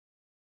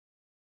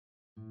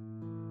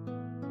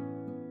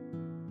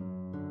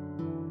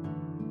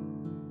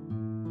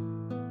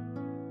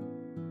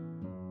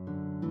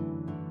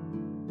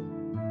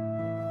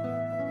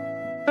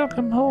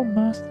Welcome home,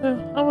 Master.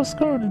 How was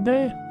school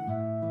today?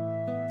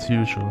 As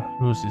usual,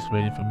 Lucy's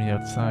waiting for me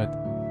outside.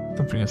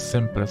 Something as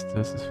simple as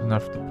this is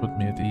enough to put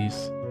me at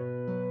ease.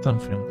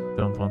 Something I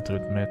don't want to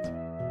admit.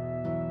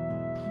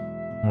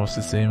 It was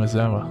the same as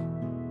ever.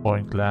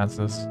 Boring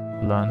classes,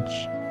 lunch,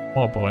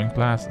 more boring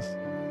classes.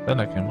 Then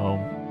I came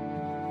home.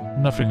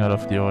 Nothing out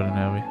of the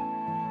ordinary.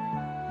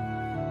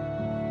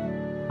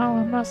 How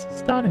are Master's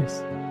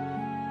studies?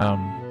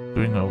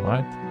 Doing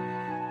alright.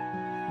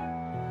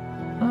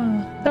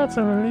 That's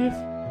a relief.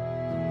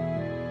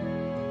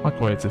 My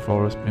grades have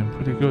always been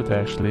pretty good,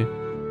 actually.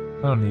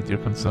 I don't need your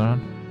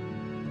concern.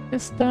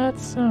 Is that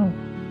so?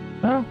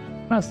 Well,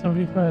 Master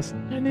requires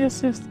any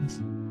assistance.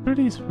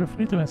 Please feel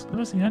free to ask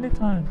Lucy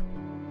anytime.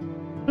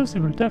 Lucy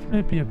will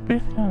definitely be a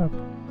big help.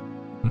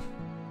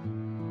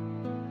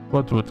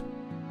 What good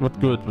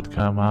would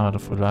come out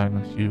of relying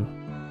on you?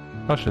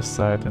 Hush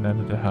aside and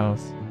enter the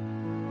house.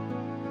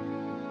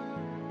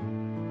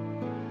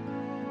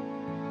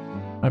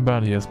 My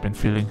body has been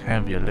feeling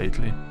heavier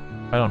lately.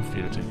 I don't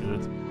feel too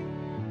good.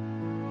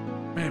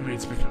 Maybe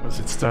it's because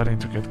it's starting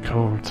to get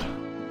cold.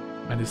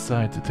 I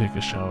decide to take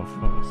a shower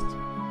first.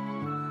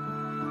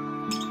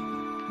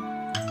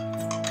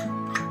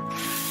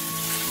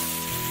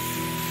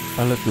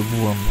 I let the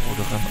warm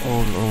water run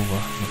all over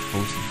my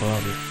frozen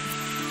body.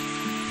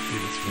 It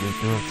feels really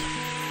good.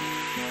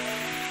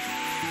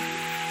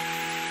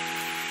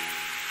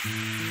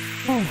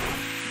 Oh.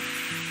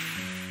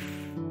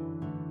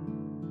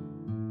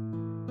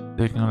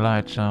 Taking a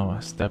light shower, I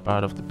step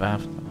out of the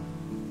bathtub,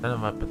 then I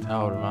wrap a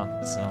towel around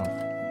myself.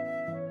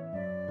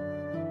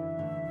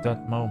 At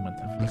that moment,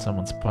 I feel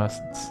someone's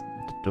presence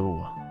at the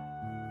door.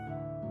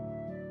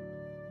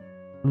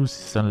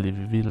 Lucy suddenly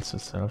reveals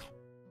herself.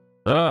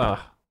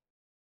 Ah!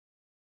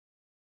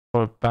 I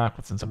fall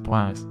backwards in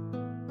surprise.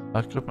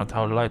 I grip my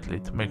towel lightly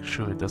to make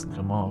sure it doesn't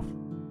come off.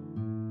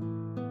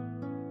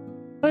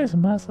 Why is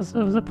Master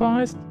so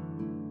surprised?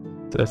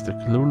 Says the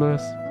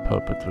clueless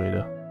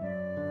perpetrator.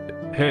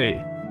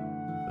 Hey!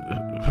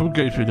 Who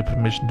gave you the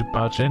permission to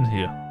barge in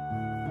here?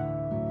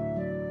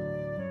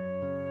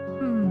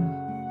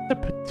 A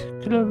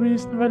particular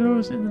reason why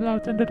Lucy is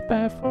allowed into the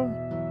bathroom?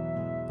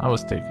 I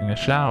was taking a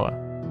shower.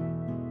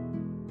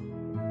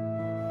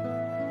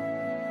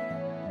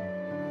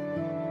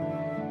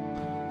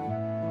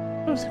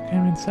 Lucy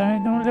came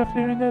inside, only left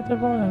you in there the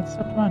water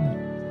stopped running.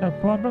 Is that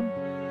a problem?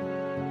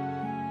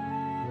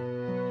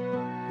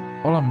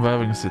 All I'm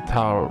wearing is a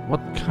towel. What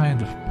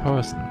kind of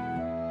person?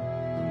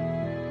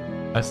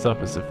 I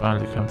stop as I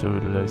finally come to a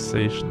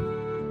realization.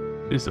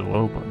 She's a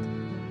robot,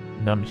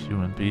 and I'm a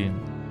human being.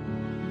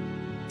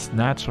 It's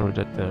natural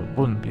that there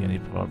wouldn't be any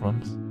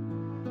problems.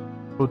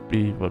 Would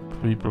be what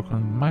people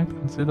might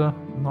consider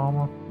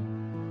normal,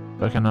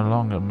 but I can no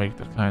longer make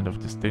that kind of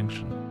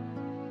distinction.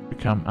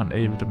 Become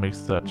unable to make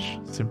such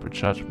simple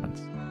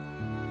judgments.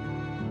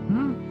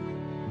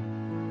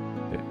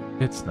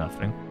 It's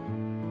nothing.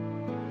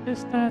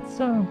 Is that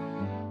so?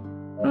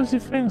 Lucy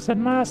thinks that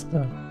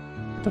Master.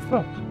 What the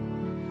fuck?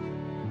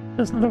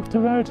 Doesn't look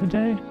too well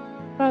today.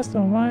 Master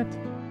alright?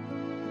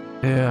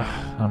 Yeah,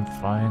 I'm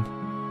fine.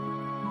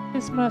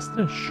 Is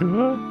Master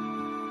sure?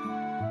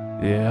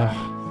 Yeah,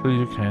 so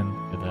you can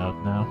get out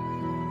now.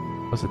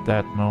 It was at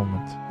that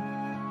moment.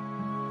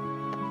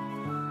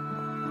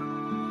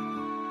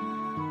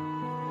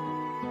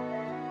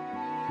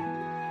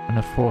 When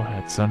her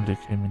forehead suddenly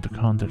came into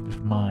contact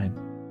with mine,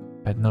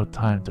 I had no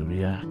time to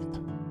react.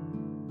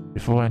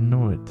 Before I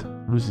knew it,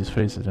 Lucy's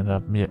face had ended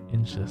up mere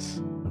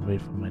inches away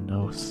from my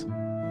nose.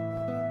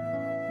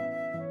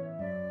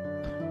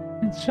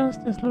 It's just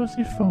as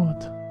Lucy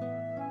thought.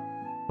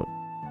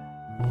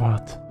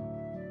 What?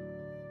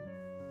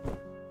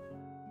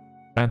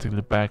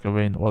 Frantically back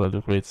away in order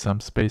to create some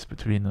space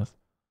between us.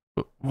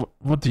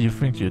 What do you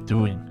think you're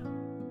doing?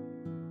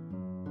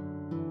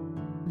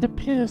 It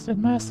appears that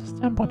Master's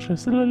temperature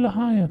is a little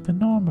higher than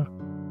normal.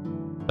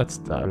 That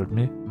startled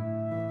me.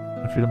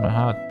 I feel my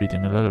heart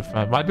beating a little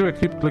fast. Why do I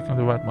keep clicking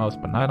the right mouse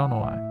button? I don't know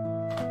why.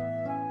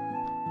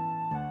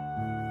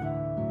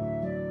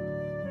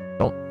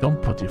 Don't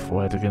put your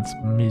forehead against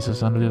me so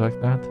suddenly like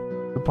that.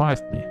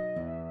 Surprised me.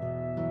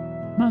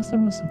 Master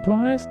was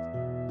surprised?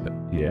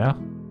 Yeah.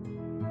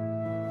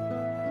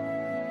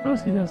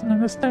 Lucy doesn't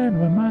understand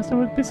why Master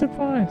would be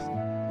surprised.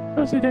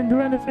 Lucy didn't do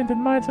anything that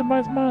might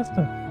surprise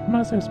Master.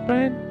 Master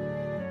explain?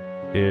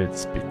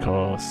 It's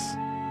because...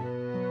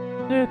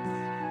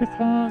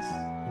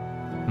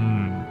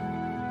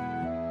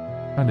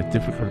 Kind of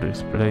difficult to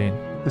explain.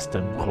 This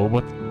damn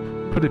robot.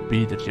 Could it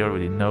be that he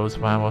already knows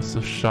why I was so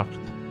shocked?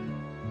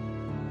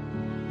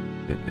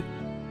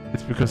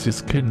 It's because his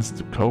skin's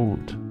too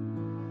cold.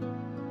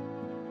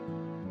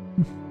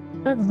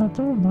 That's not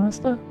true,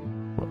 Master.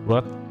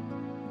 What?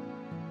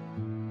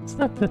 It's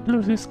not that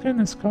Lucy's skin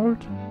is cold.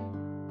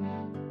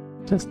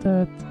 Just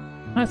that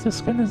Master's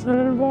skin is a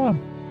little warm.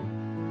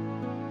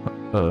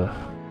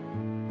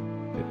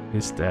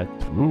 Is that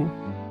true?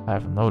 I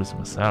haven't noticed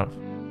myself.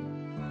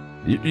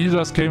 You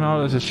just came out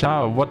of the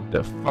shower. What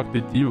the fuck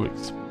did you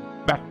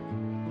expect?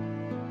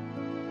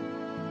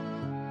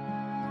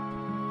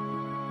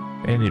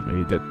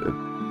 Anyway, that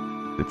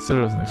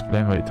still doesn't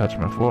explain why you touched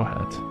my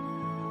forehead.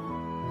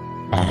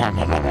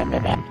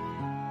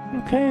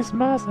 In case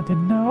Master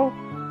didn't know,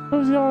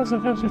 Lucy also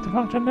gives you the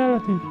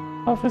functionality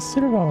of a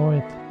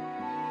Silveroid.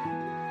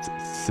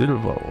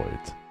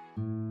 Silveroid?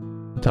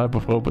 A type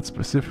of robot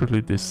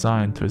specifically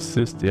designed to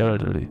assist the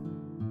elderly.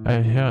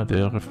 I hear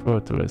they are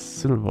referred to as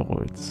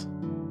Silveroids.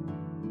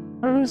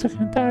 Lucy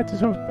can diet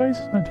his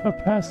replacement for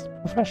past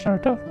professional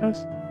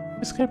doctors.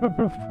 Is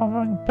capable of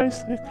performing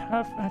basic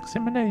health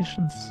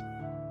examinations.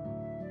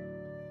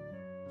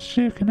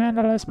 She can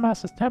analyze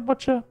Master's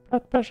temperature,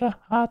 blood pressure,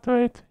 heart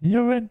rate,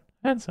 urine,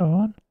 and so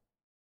on.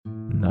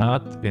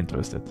 Not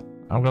interested.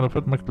 I'm gonna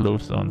put my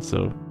gloves on,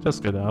 so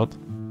just get out.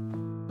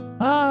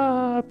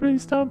 Ah,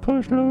 please don't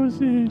push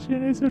Lucy. She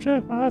needs to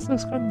check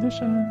Master's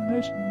condition.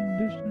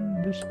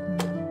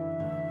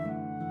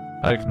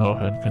 I ignore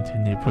her and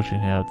continue pushing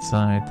her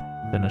outside.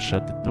 Then I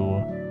shut the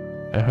door.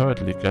 I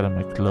hurriedly gather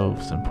my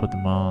clothes and put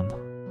them on.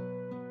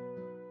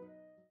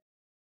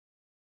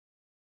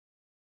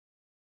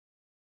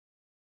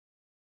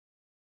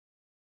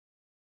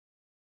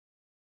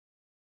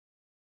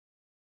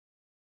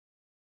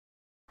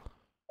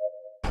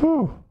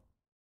 Phew.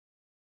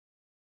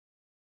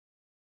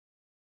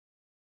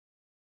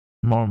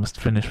 I'm almost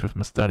finished with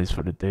my studies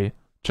for the day.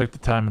 Check the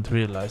time and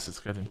realize it's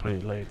getting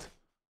pretty late.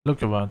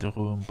 Look around the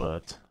room,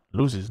 but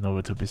Lucy's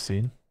nowhere to be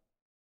seen.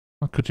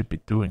 What could she be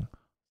doing?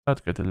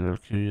 I'd get a little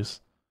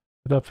curious.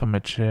 Get up from my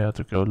chair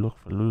to go look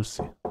for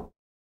Lucy.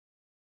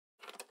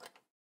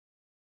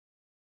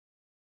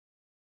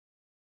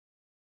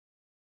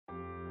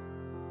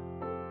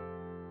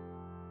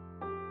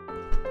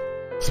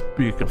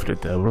 Speak of the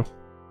devil.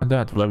 At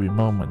that very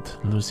moment,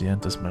 Lucy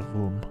enters my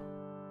room.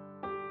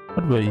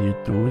 What were you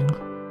doing?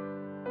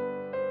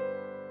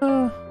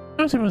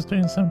 Lucy was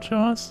doing some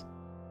chores.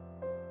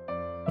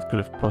 What could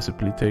have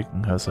possibly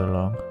taken her so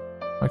long?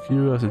 My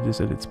curiosity is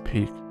at its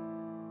peak.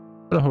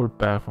 But I hold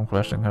back from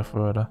questioning her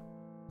further.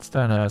 It's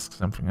time to ask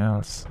something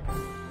else.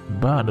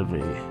 By the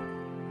way.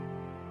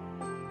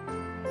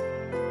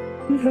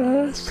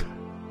 Yes?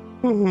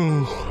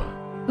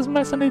 Does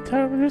Master need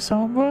help with his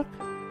homework?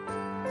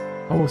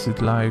 What was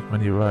it like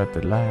when you were at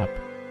the lab?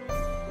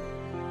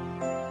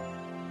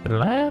 The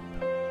lab?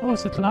 What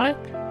was it like?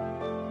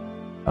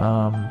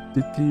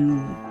 Did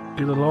you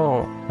get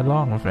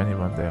along with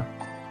anyone there?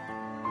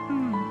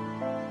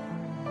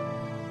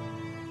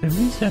 The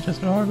researchers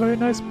were all very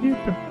nice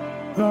people.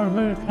 They were all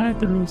very kind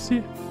to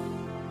Lucy.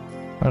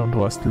 I don't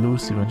trust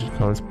Lucy when she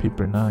calls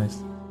people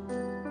nice.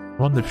 I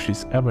wonder if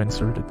she's ever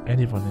insulted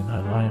anyone in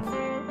her life.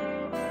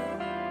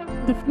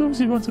 And if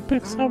Lucy wants to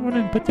pick someone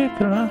in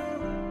particular,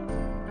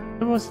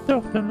 there was a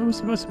doctor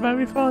Lucy was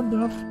very fond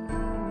of.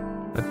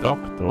 A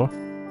doctor?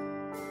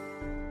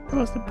 It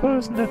was the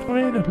person that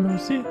raided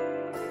Lucy.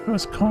 He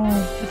was calm,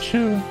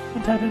 mature,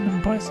 and had an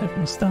impressive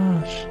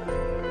moustache.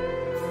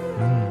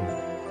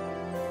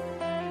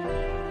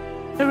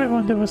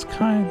 Everyone there was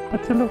kind,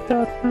 but they looked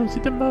out for Lucy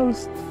the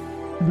most,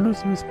 and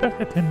Lucy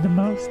respected him the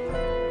most.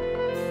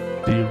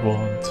 Do you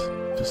want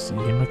to see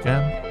him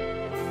again?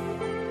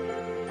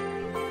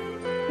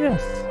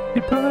 Yes,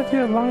 he politely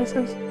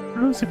advises.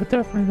 Lucy would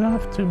definitely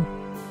love to.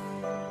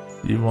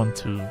 Do you want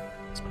to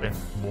spend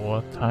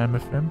more time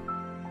with him?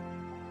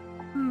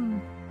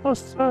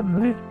 Most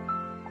certainly.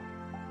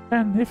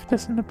 And if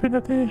there's an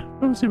ability,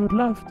 Lucy would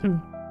love to.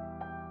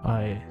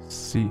 I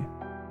see.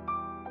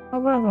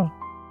 However,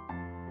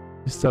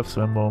 He stops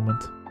for a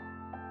moment.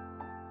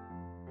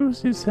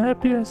 Lucy's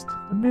happiest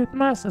to be at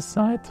Master's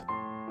side.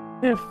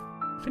 If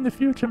in the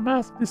future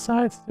Master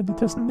decides that he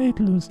doesn't need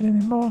Lucy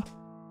anymore.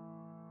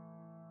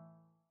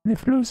 And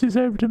if Lucy's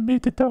able to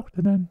meet the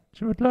doctor, then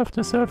she would love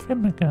to serve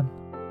him again.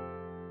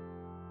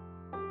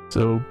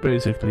 So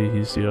basically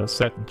he's your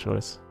second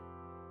choice.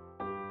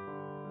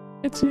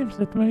 It seems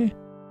that way.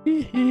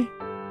 Hee hee.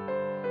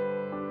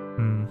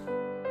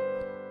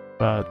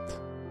 But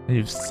are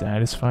you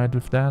satisfied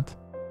with that?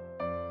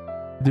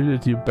 He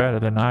did you better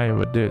than I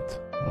ever did,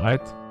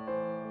 right?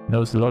 He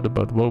knows a lot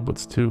about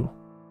robots too.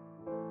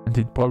 And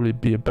he'd probably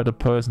be a better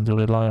person to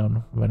rely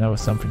on whenever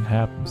something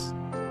happens.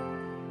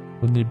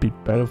 Wouldn't it be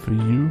better for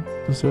you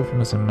to serve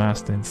him as a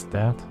master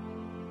instead?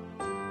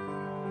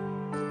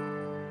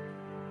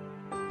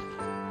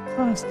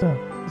 Master,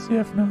 does he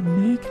have no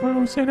need for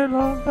Lucy any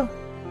longer?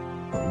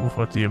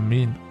 What do you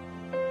mean?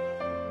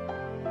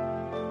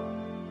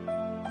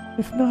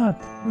 If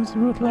not, Lucy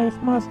would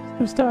like Master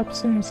to stop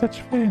saying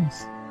such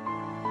things.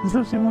 As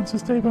Lucy wants to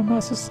stay by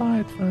Master's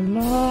side for a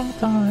long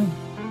time.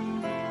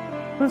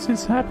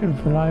 Lucy's happy with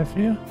her life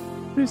here.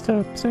 Please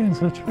stop saying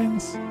such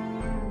things.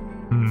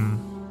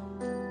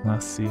 I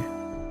see.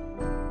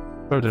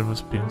 But it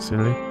was being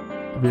silly.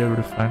 To be able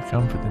to find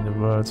comfort in the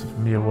words of a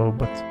mere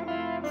robot.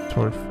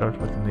 Tori felt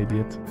like an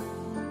idiot.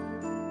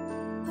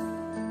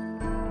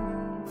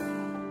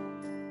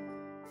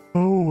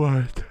 Oh,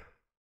 what?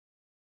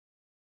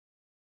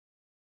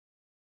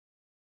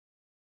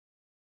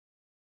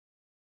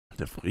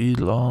 The 3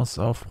 laws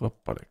of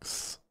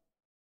robotics.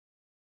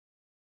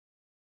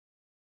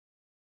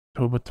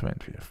 October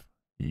 20th.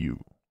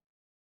 You.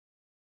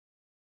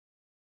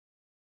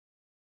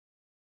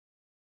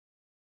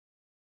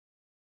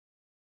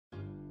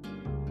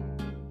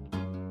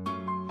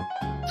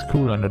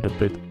 School ended a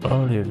bit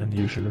earlier than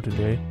usual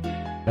today.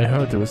 I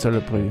heard they were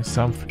celebrating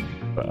something,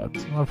 but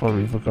I've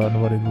probably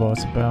forgotten what it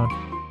was about.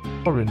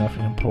 Probably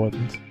nothing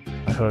important.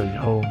 I hurried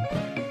home.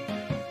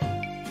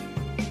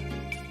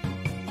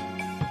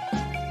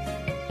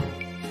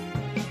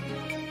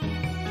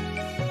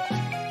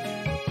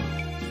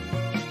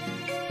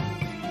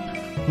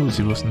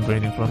 Lucy wasn't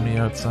waiting for me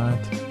outside.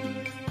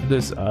 At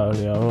this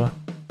early hour,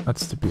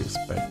 that's to be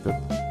expected.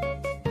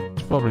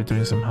 She's probably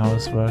doing some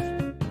housework.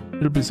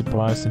 She'll be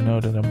surprised to know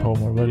that I'm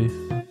home already.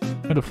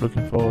 Kind of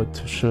looking forward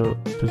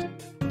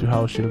to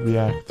how she'll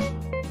react.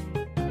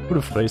 Would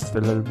have phrased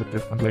it a little bit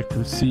different, like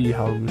to see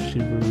how she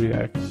will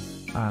react.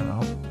 I don't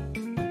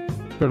know.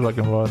 Felt like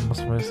a word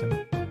was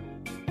missing.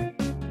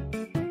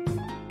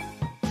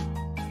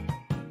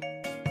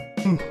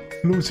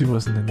 Lucy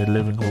wasn't in the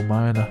living room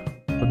either,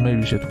 but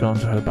maybe she had gone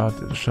to help out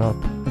at the shop.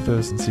 But that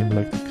doesn't seem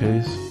like the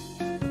case.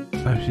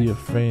 I hear a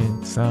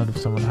faint sound of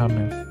someone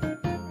humming.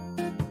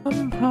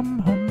 Hum hum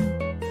hum.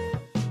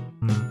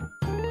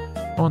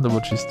 I wonder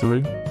what she's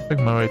doing. Make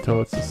my way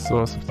towards the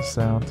source of the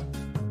sound.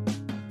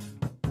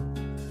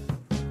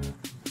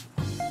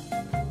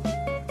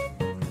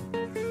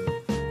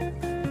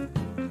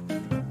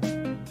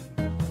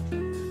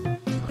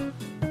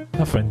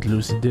 I find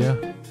Lucy there.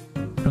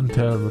 Couldn't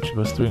tell what she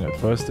was doing at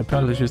first.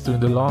 Apparently she's doing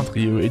the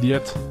laundry, you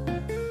idiot.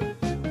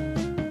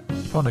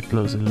 Upon a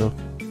closer look,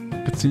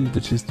 I could see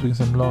that she's doing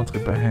some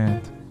laundry by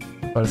hand,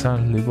 while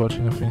silently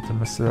watching her think to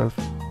myself,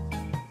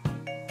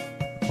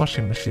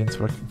 washing machine's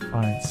working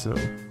fine, so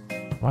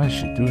why is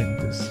she doing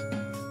this?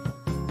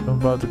 I'm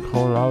about to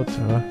call out to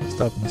her,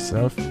 stop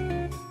myself.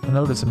 I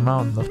notice a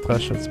mountain of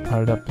trash that's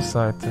piled up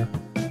beside her,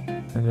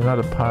 and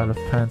another pile of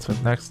pants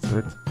right next to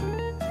it.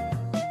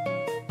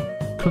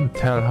 Couldn't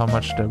tell how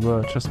much there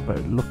were just by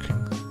looking.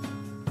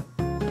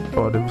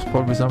 But it was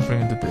probably something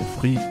into the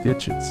 3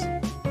 digits.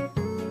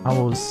 I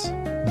was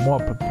more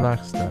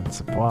perplexed than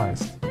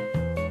surprised.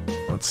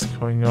 What's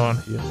going on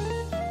here?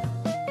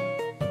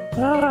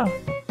 Ah!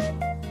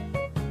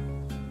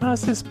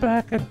 Mass is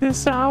back at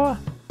this hour?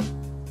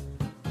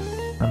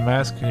 I'm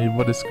asking you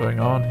what is going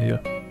on here.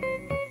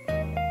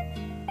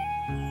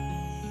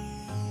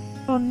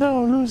 Oh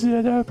no, Lucy,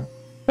 I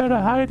better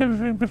hide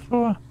everything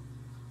before.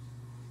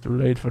 Too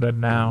late for that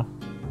now.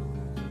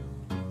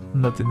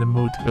 I'm not in the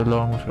mood to go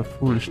along with your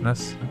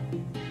foolishness.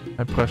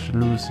 I pressure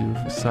Lucy with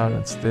a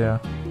silent stare.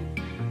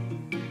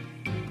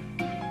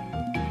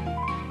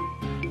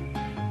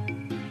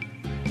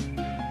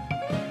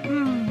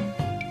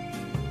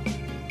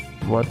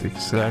 What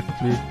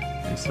exactly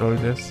is all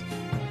this?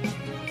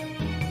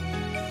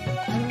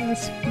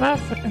 Yes,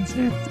 Master can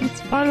see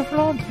it's a pile of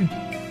laundry.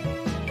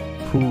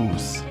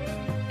 Whose?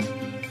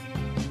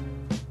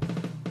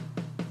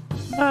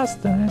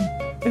 Master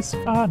and his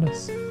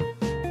father's.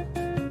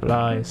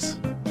 Lies.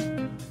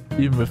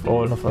 Even with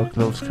all of our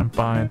clothes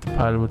combined, the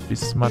pile would be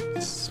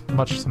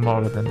much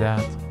smaller than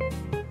that.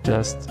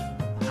 Just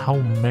how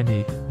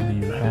many do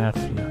you have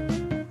here?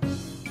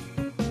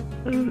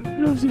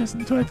 Lucy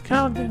hasn't tried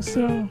counting,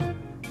 so...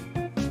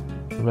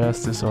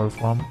 Where's this all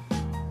from?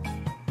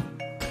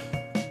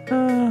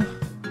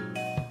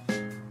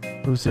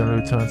 Lucy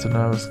only returns a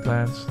nervous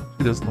glance.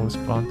 She doesn't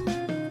respond.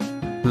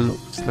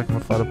 Looks like my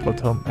father brought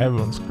home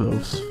everyone's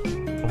clothes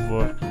from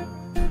work.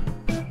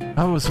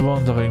 I was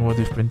wondering what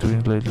you've been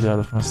doing lately out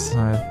of my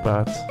sight,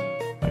 but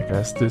I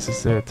guess this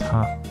is it,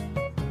 huh?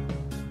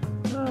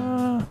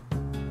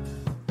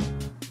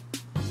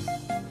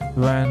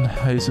 When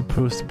are you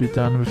supposed to be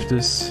done with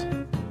this?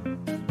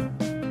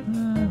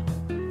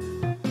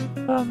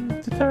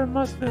 The terror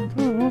must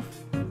improve.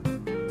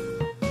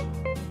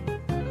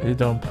 You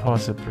don't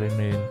possibly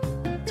mean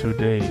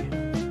today,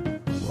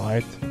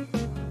 right?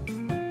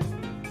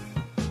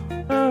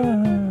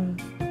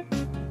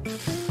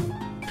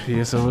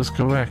 Yes, I was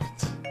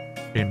correct.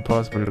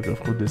 Impossible to go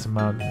through this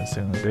amount in a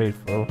single day,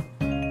 though.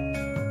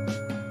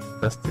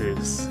 Does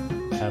this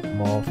happen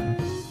more often?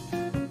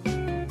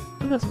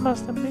 What does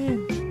Master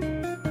mean?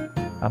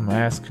 I'm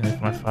asking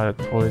if my father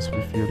toys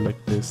with you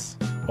like this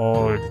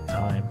all the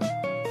time.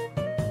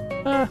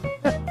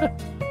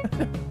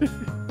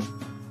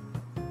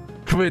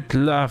 Quit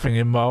laughing,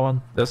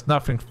 Imawan. There's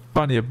nothing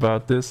funny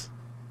about this.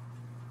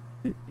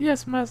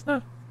 Yes,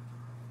 Master.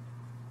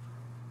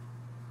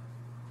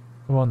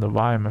 I wonder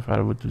why my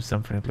father would do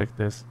something like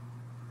this.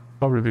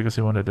 Probably because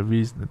he wanted a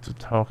reason to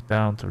talk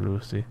down to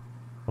Lucy.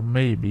 Or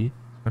maybe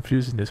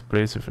confusing this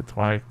place with a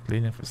dry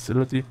cleaning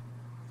facility.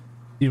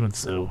 Even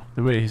so,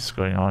 the way he's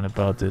going on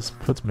about this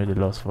puts me at a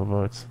loss for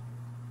words.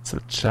 So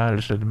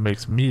childish that it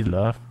makes me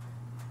laugh.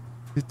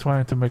 He's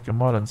trying to make a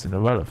modern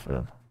Cinderella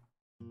film.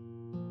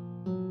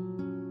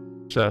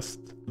 Just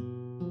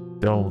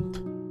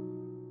don't.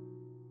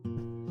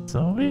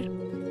 Sorry?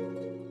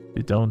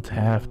 You don't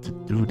have to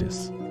do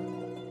this.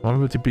 Why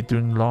would you be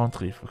doing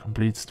laundry for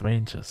complete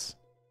strangers?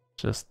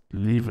 Just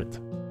leave it.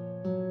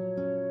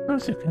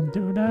 Lucy can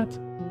do that.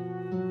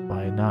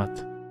 Why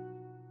not?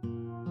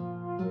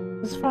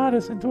 His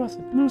father's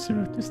entrusted Lucy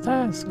with this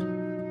task.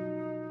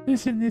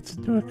 Lucy needs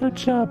to do a good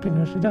job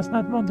because she does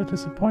not want to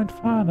disappoint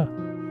father.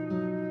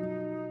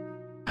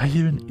 Are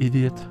you an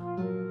idiot?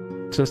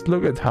 Just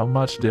look at how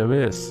much there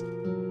is.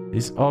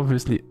 He's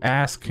obviously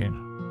asking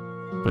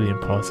for the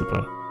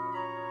impossible.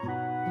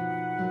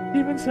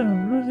 Even so,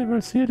 Lucy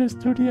will see this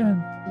to the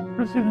end.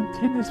 Lucy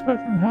continues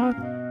working hard.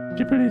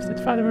 She believes that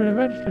Father will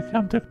eventually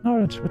come to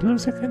acknowledge what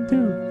Lucy can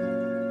do.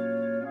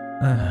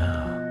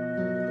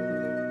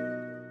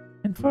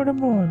 And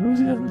furthermore,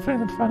 Lucy doesn't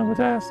think that Father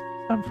would ask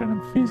something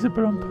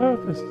unfeasible on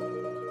purpose.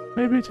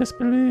 Maybe he just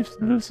believes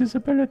in Lucy's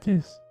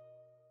abilities.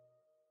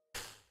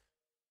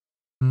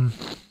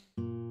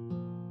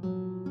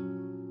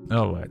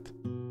 Alright.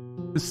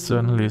 This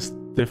certainly is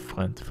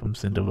different from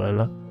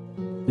Cinderella.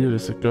 Here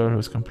is a girl who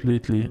is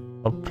completely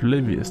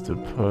oblivious to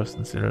a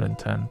person's ill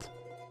intent.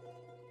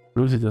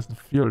 Lucy doesn't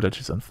feel that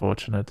she's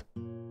unfortunate.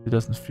 She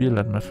doesn't feel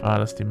that my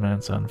father's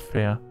demands are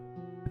unfair.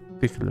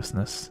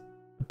 Ridiculousness.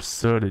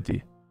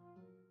 Absurdity.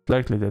 It's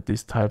likely that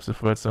these types of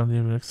words don't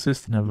even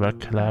exist in a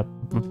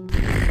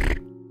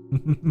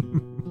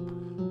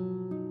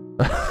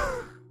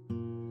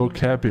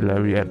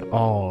vocabulary at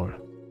all.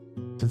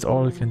 Since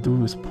all I can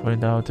do is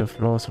point out the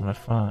flaws of my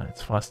father,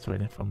 it's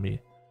frustrating for me.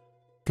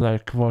 It's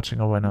like watching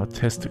over an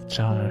autistic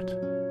child.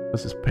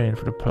 This is pain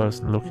for the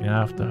person looking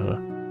after her,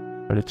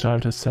 but the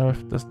child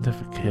herself doesn't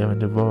have a care in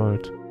the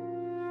world.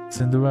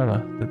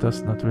 Cinderella that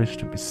does not wish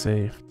to be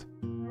saved.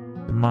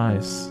 The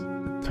mice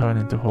that turn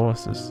into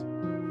horses.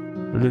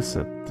 The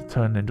lizard that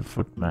turned into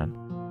footman.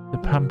 The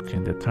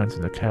pumpkin that turns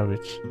into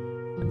carriage.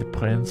 And the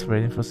prince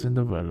waiting for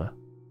Cinderella.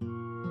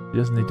 He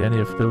doesn't need any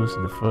of those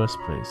in the first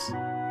place,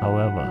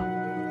 however.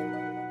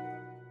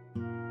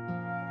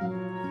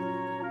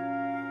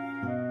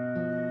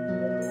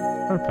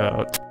 Help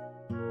out.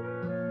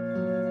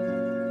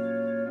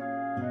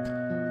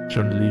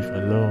 Shouldn't leave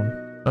her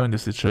alone. Knowing the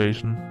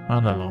situation, I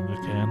no longer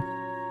can.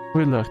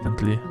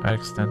 Reluctantly, I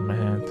extend my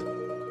hand.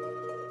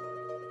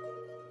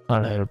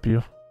 I'll help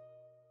you.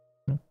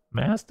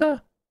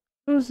 Master?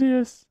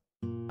 Lucius?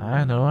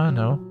 I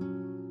know.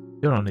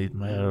 You don't need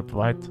my help,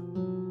 right?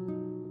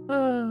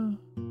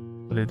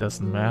 But it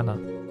doesn't matter.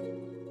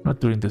 I'm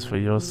not doing this for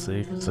your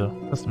sake, so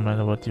it doesn't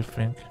matter what you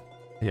think.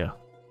 Yeah,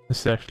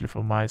 it's actually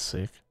for my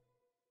sake.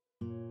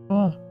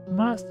 For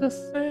Master's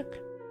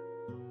sake?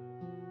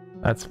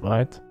 That's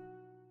right.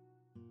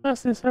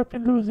 Master is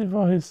helping Lucy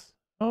for his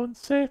own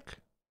sake?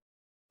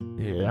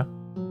 Yeah.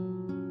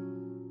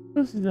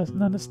 Lucy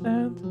doesn't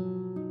understand.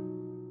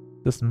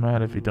 Doesn't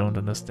matter if you don't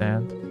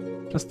understand.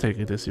 Just take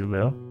it as you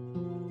will.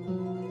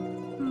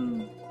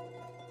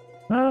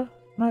 Well,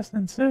 Master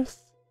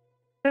insists.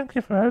 Thank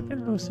you for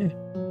helping Lucy.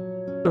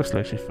 Looks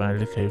like she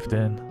finally caved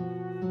in.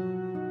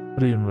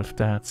 But even with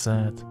that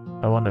said,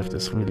 I wonder if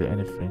there's really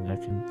anything I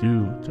can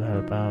do to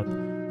help out.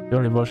 The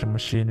only washing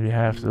machine we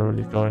have is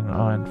already going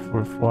on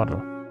full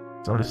throttle.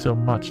 There's only so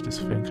much this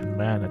thing can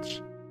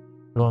manage.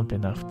 There won't be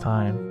enough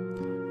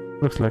time.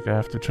 Looks like I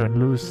have to join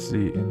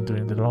Lucy in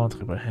doing the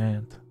laundry by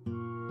hand.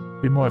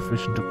 Be more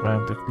efficient to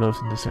cram the clothes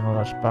in this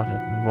large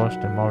bucket and wash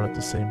them all at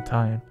the same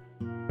time.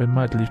 But it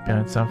might leave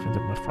behind something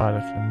that my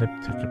father can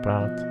nitpick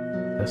about.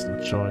 There's no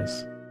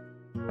choice.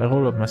 I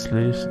roll up my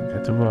sleeves and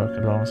get to work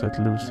alongside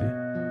Lucy.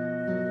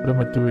 What am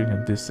I doing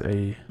in this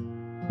day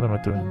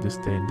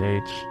and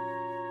age?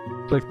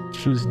 It's like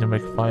choosing to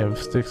make fire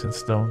with sticks and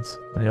stones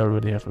when you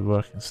already have a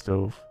working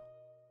stove.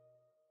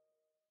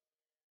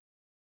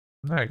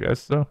 I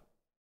guess so.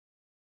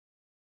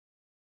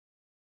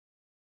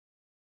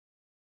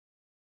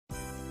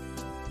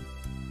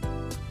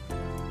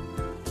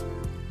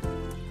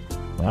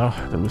 Well,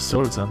 the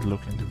results aren't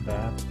looking too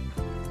bad.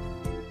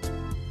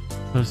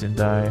 Lucy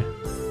and I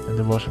and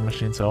the washing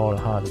machines are all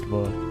hard at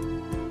work.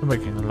 We're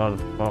making a lot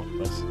of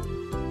progress.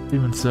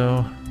 Even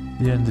so,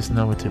 the end is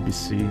nowhere to be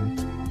seen.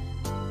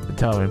 The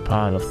towering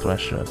pile of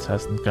trash shirts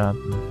hasn't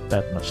gotten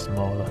that much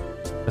smaller,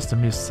 as the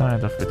mere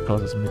sight of it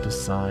causes me to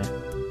sigh.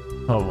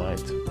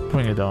 Alright,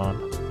 bring it on.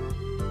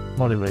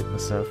 Motivate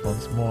myself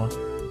once more.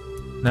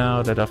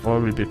 Now that I've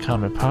already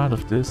become a part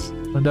of this,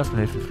 I'll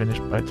definitely be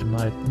finished by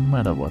tonight, no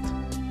matter what.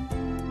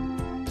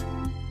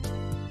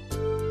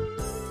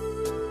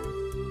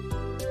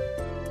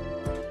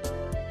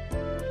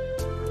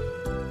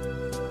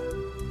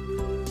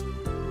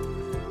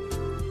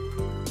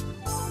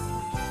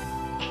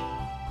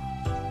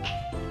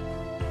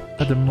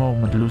 At the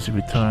moment Lucy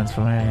returns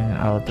from hanging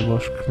out the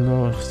washed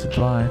clothes to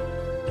dry,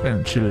 it's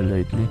been chilly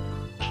lately.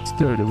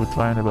 Still they would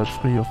dry in about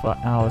 3 or 4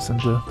 hours in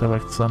the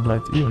direct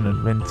sunlight even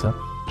in winter.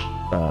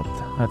 But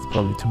that's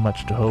probably too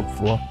much to hope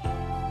for.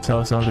 This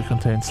house only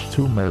contains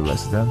 2 male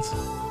residents.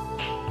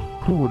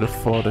 Who would have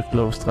thought a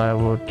clothes dryer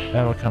would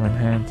ever come in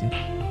handy?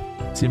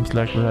 Seems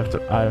like we'll have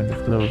to iron the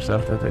clothes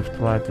after they've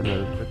dried a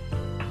little bit.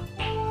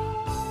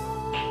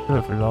 We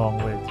have a long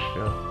way to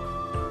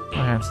go.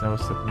 My hands never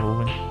stop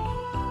moving.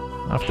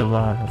 After a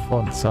while, a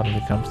thought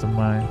suddenly comes to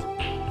mind.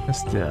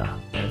 Is there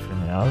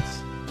anything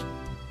else?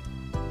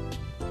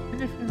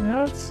 Anything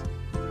else?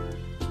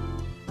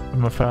 What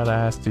my father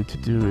asked you to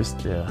do, is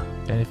there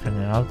anything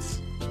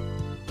else?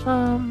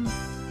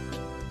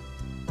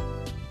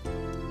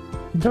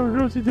 He told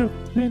Lucy to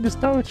clean the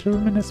storage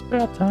room in his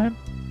spare time.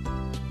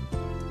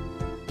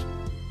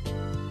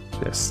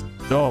 There's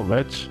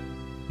storage?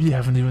 We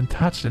haven't even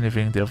touched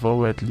anything there for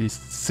over at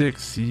least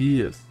 6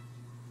 years.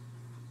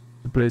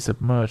 The place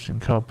submerged in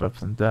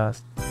cobwebs and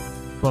dust.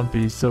 It won't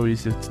be so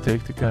easy to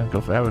take the gang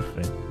of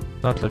everything.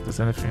 Not like there's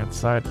anything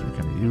outside we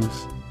can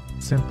use.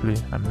 Simply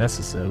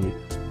unnecessary.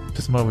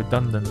 Just more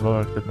redundant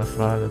work that my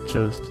father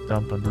chose to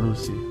dump on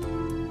Lucy.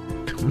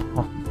 Come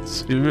on,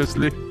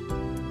 seriously?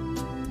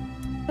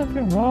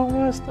 Nothing wrong,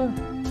 Master?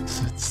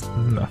 It's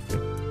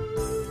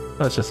nothing.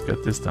 Let's just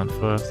get this done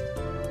first.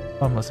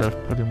 Found myself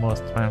putting more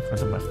strength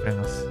into my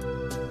fingers.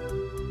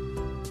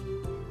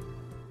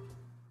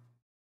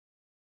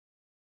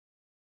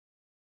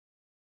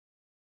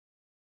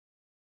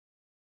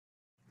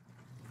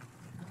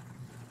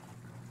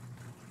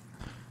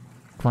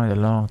 Quite a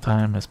long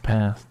time has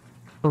passed.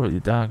 Already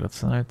dark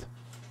outside.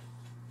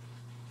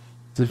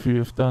 As if we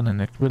have done an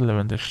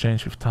equivalent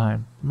exchange with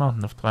time, the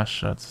mountain of trash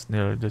shards has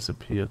nearly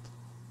disappeared.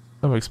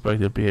 I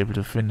expected to be able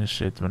to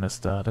finish it when I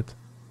started,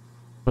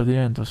 but the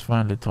end was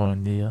finally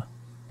drawing near.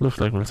 Looks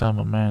like we'll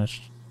somehow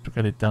manage to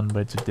get it done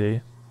by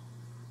today.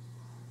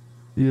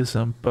 Here's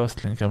some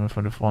bustling coming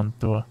from the front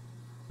door.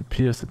 It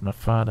appears that my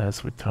father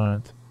has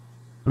returned.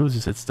 Lucy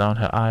sets down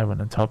her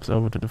iron and hops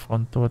over to the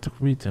front door to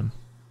greet him.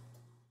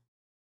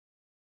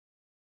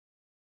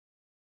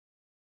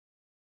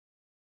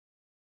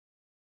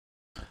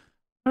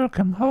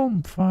 Welcome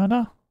home,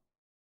 Father.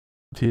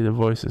 I hear the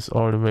voices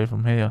all the way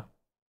from here.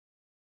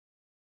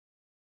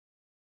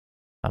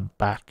 I'm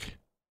back.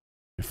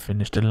 You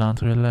finished the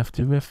laundry I left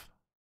you with?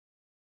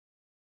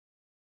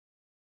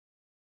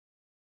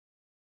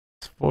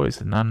 His voice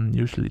had an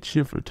unusually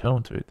cheerful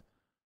tone to it.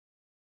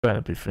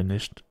 Better be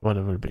finished, or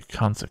there will be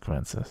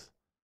consequences.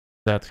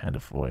 That kind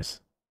of voice.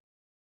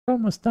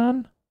 Almost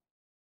done?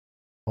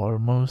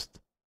 Almost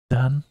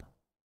done?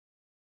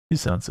 He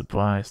sounds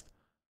surprised.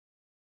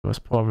 He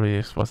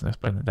wasn't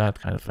expecting that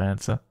kind of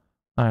answer.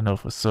 I know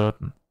for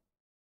certain.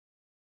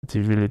 But he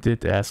really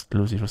did ask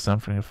Lucy for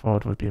something he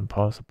thought would be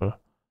impossible.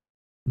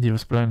 And he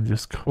was planning to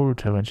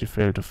scold her when she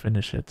failed to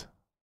finish it.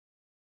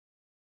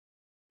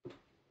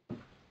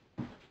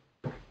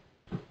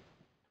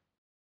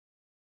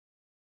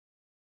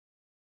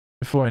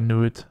 Before I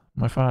knew it,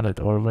 my father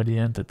had already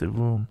entered the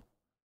room,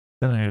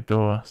 standing at the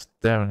door,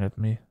 staring at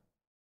me.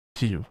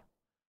 You,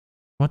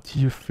 what do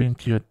you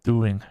think you're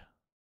doing?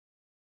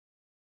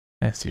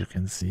 As you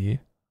can see,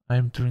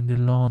 I'm doing the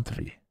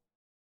laundry.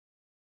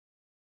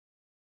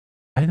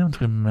 I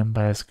don't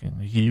remember asking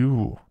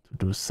you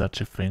to do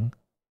such a thing.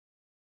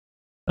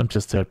 I'm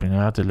just helping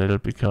out a little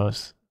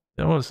because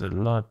there was a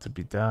lot to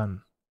be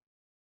done.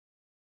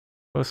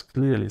 It was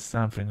clearly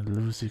something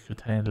Lucy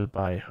could handle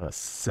by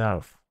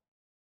herself.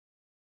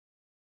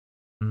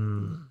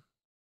 For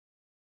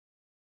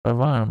a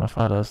while, my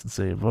father doesn't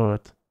say a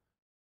word.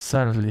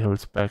 Silently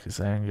holds back his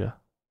anger.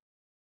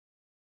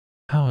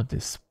 How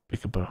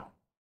despicable.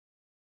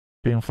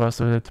 Being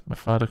frustrated, my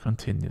father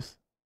continues.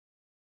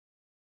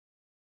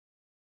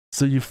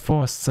 So you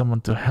forced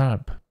someone to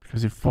help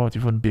because you thought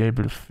you wouldn't be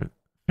able to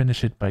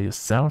finish it by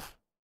yourself?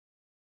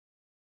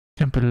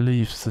 Can't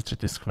believe such a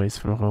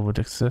disgraceful robot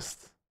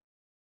exists.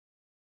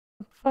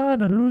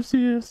 Father,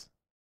 Lucy is...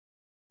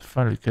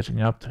 Finally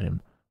catching up to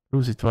him,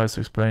 Lucy tries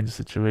to explain the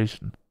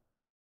situation,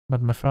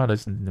 but my father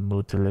isn't in the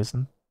mood to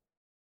listen.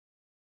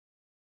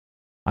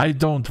 I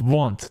don't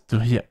want to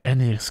hear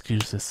any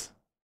excuses.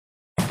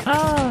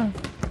 Ah!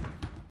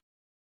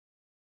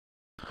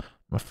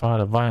 My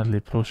father violently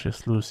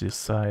pushes Lucy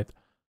aside.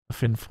 The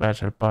thin,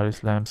 fragile body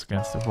slams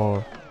against the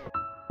wall.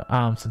 The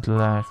arms and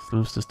legs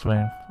lose the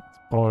strength and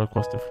sprawl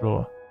across the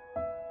floor.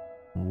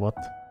 What?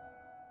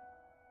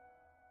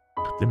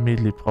 I could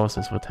immediately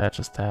process what had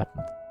just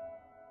happened.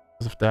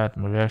 Because of that,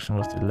 my reaction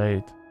was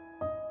delayed.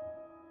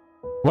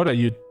 What are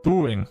you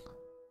doing?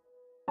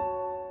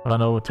 I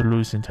ran over to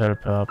Lucy and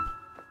helped her up.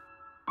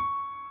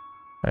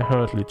 I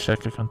hurriedly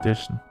check her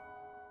condition.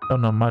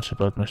 Don't know much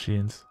about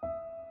machines,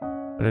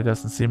 but it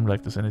doesn't seem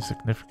like there's any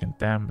significant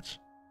damage.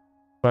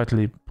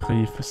 Quietly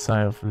breathe a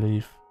sigh of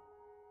relief.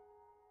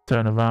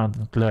 Turn around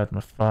and glare at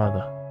my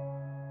father.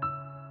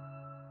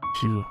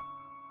 Phew.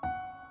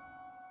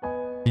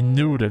 He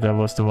knew that I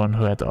was the one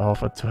who had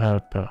offered to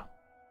help her.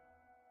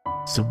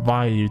 So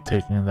why are you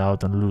taking it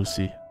out on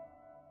Lucy?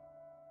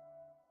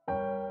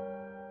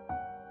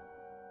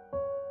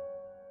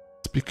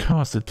 It's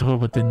because the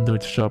robot didn't do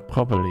its job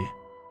properly.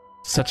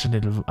 Such a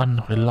little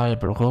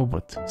unreliable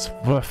robot is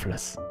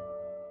worthless.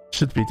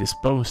 Should be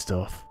disposed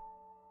of.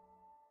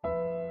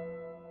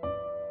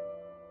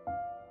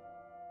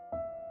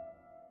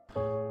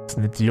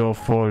 Isn't it your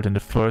fault in the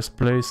first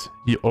place,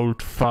 you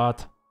old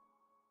fart?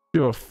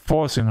 You're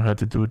forcing her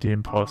to do the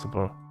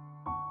impossible.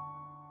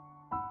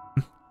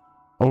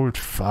 Old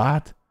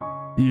fart?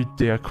 You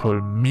dare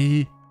call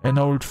me an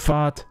old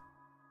fart?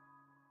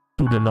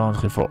 Do the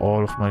laundry for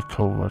all of my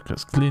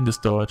co-workers. Clean the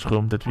storage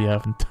room that we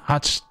haven't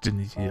touched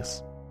in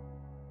years.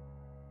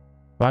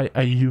 Why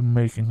are you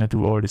making her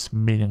do all this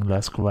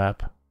meaningless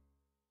crap?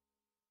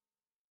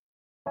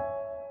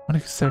 What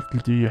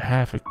exactly do you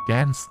have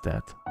against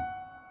that?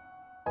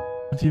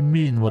 What do you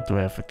mean, what do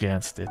I have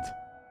against it?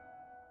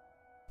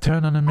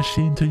 turn on a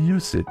machine to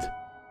use it.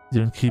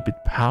 You don't keep it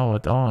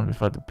powered on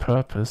without a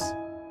purpose.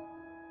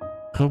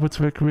 Robots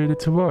were created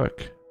to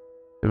work.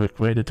 They were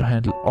created to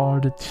handle all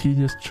the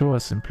tedious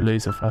chores in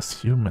place of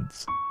us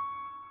humans.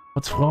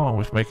 What's wrong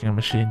with making a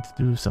machine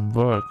to do some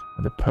work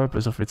when the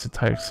purpose of its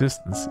entire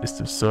existence is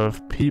to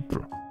serve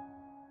people?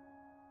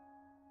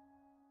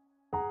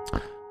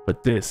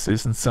 But this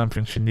isn't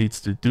something she needs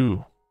to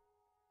do.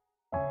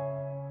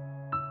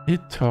 You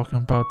talking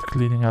about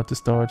cleaning out the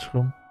storage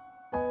room?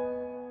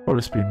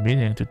 Always been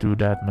meaning to do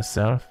that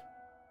myself.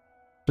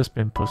 Just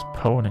been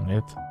postponing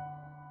it.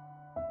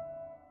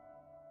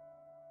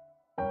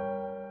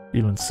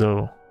 Even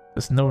so,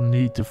 there's no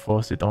need to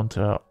force it onto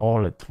her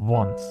all at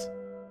once,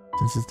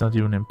 since it's not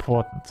even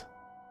important.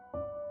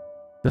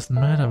 Doesn't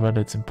matter whether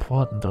it's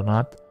important or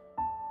not.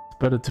 It's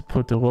better to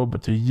put the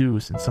robot to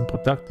use in some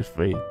productive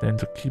way than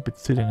to keep it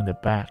sitting in the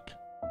back.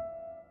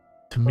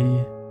 To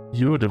me,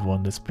 you're the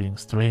one that's being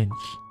strange.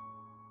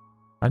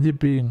 Aren't you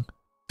being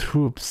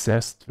too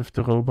obsessed with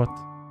the robot?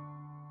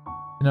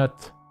 You're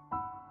not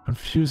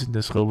confusing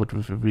this robot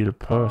with a real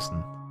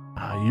person,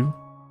 are you?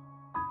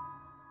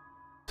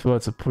 These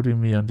words are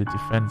putting me on the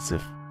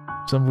defensive.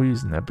 For some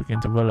reason I begin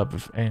to well up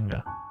with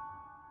anger.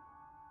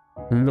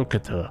 Look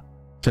at her.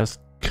 Just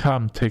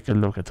come take a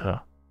look at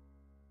her.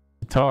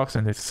 She talks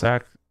and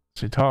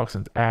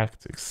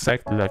acts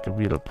exactly like a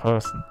real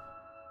person.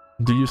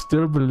 Do you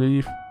still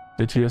believe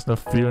that she has no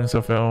feelings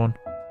of her own?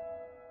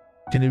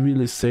 Can you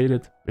really say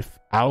that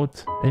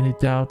without any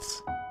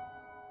doubts?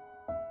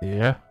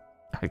 Yeah,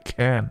 I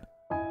can.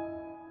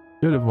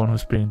 You're the one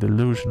who's being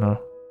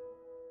delusional.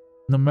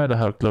 No matter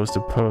how close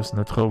the person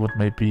that robot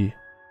may be,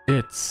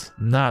 it's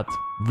not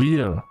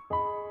real.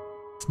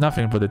 It's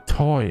nothing but a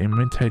toy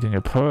imitating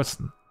a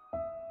person.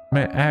 It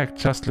may act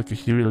just like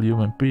a real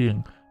human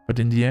being, but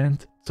in the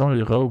end, it's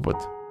only a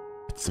robot.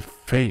 It's a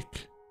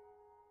fake.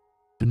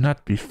 Do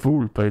not be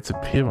fooled by its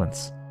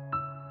appearance.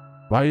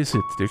 Why is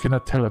it they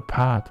cannot tell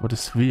apart what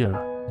is real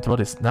and what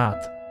is not?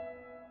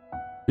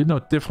 You're no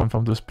different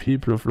from those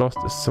people who've lost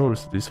their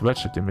souls to these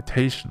wretched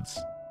imitations.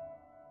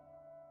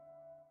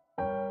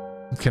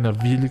 And can I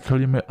really call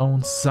you my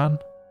own son?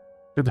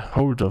 Get a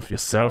hold of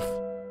yourself.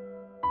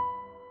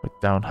 With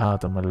down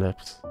hard on my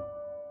lips,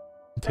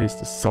 and taste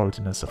the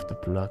saltiness of the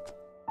blood.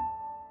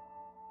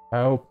 I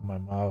open my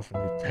mouth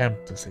in the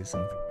attempt to say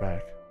something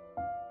back,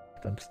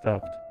 but I'm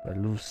stopped by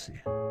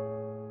Lucy.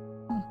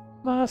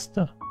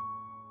 Master.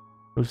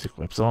 Lucy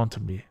grabs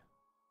onto me.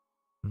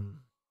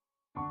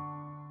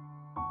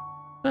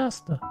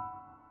 Master,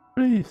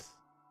 please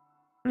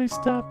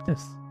stop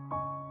this.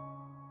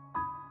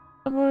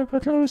 Don't worry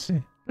about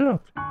Lucy.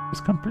 Look,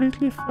 she's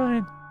completely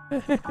fine.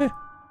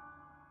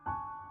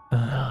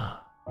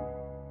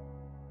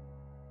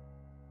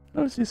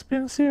 Lucy's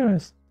being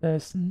serious.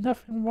 There's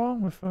nothing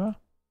wrong with her.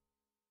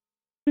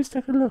 Please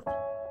take a look.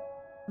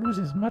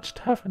 Lucy's much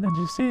tougher than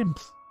she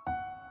seems.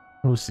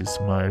 Lucy's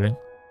smiling.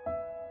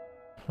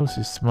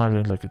 Lucy's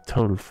smiling like a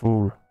total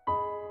fool.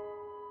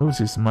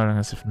 Lucy's smiling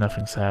as if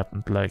nothing's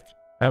happened, like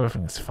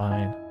everything is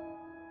fine.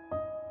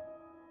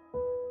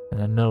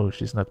 And I know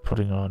she's not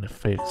putting on a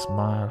fake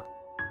smile.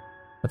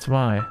 That's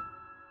why,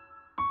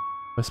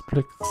 for a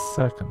split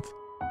second,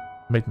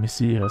 it made me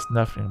see her as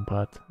nothing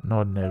but an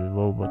ordinary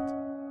robot.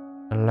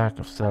 A lack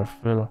of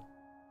self-will.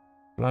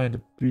 Blind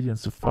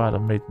obedience to father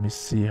made me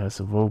see her as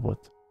a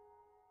robot.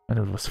 And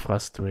it was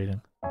frustrating.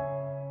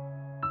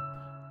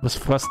 It was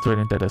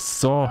frustrating that I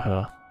saw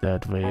her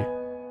that way.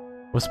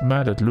 I was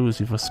mad at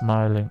Lucy for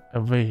smiling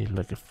away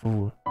like a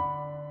fool.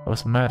 I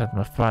was mad at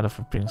my father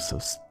for being so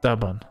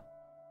stubborn.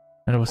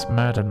 And I was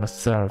mad at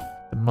myself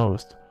the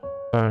most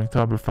for having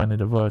trouble finding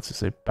the words to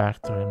say back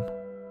to him.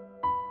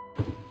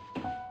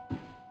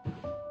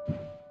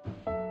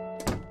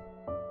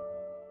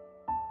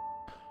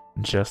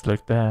 And just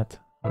like that,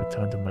 I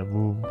returned to my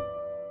room,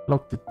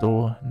 locked the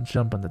door and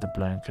jumped under the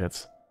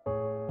blankets.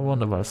 I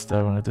wonder while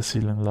staring at the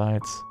ceiling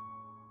lights.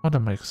 What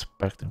am I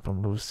expecting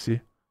from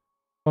Lucy?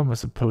 How am I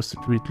supposed to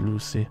treat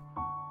Lucy?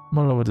 I'm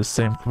all over the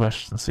same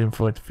questions, even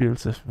though it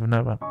feels as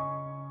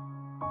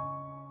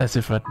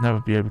if I'd never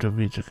be able to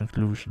reach a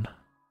conclusion.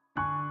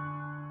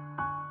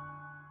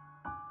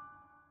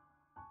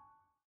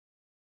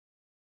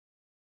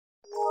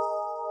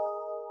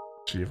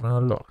 Achievement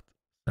unlocked.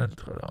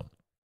 Central alarm.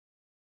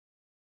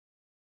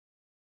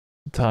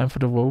 Time for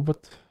the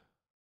robot.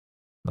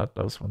 Not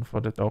those one for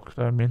the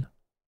doctor, I mean.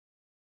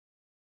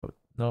 But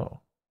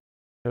no.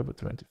 October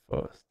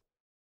 21st.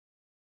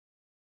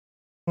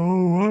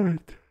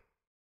 Alright.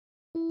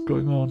 What's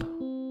going on?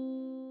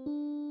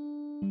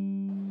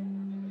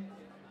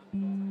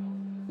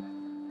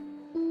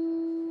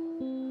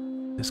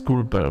 The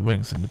school bell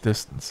rings in the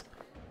distance.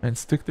 I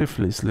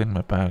instinctively sling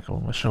my bag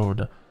over my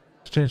shoulder,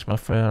 exchange my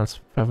farewells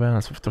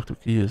with Dr.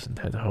 Gears and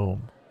head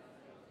home.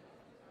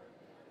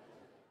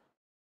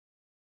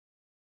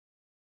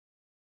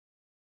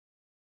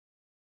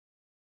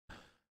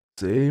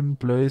 Same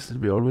place that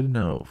we already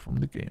know from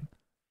the game.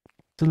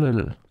 It's a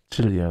little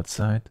chilly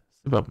outside.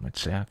 Zip up my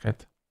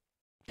jacket.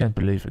 Can't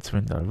believe it's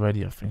winter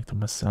already, I think to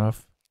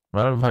myself.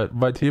 Well,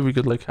 right here we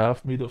got like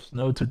half meter of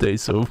snow today,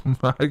 so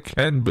I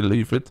can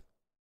believe it.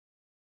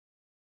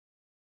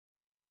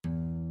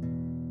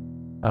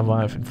 I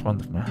arrive in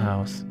front of my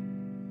house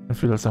and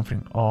feel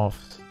something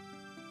off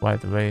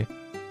right away,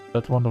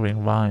 not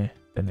wondering why.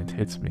 Then it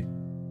hits me.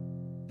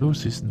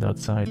 Lucy isn't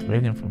outside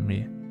waiting for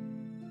me.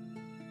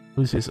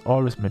 Lucy has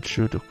always made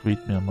sure to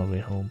greet me on my way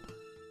home,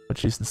 but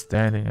she isn't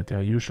standing at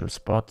her usual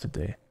spot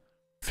today.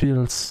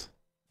 Feels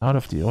out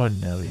of the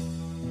ordinary.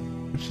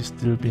 Could she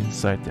still be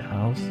inside the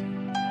house?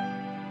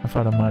 My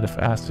father might have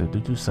asked her to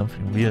do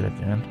something weird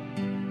again.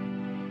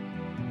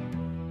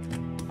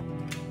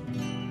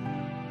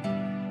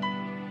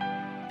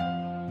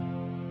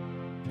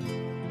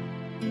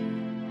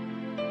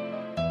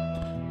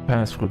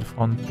 Pass through the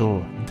front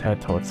door and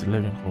head towards the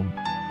living room.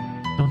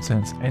 Don't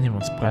sense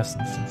anyone's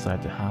presence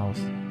inside the house.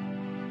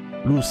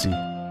 Lucy,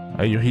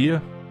 are you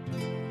here?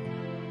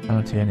 I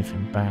don't hear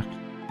anything back.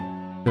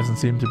 Doesn't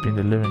seem to be in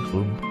the living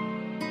room.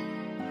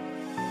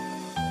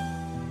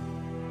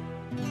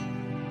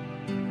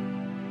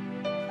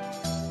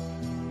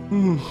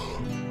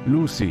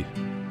 Lucy,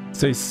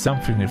 say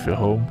something if you're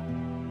home.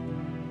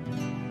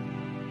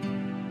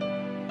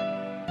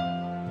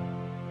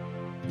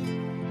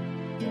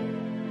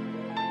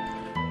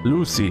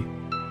 Lucy,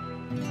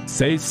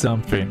 say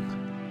something.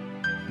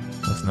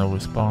 There's no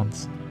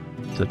response.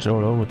 Search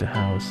all over the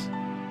house.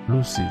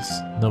 Lucy's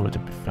nowhere to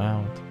be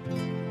found.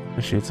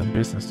 But she had some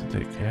business to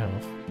take care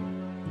of.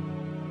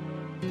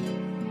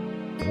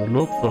 Don't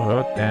look for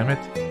her, damn it.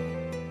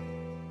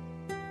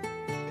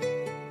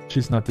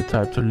 She's not the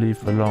type to leave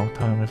for a long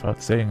time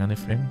without saying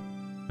anything.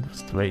 It was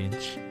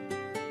strange.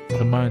 I'm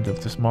reminded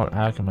of the small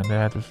argument I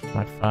had with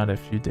my father a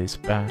few days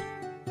back.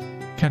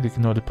 Can't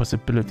ignore the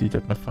possibility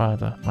that my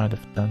father might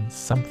have done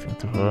something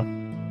to her.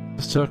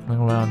 Just circling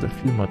around a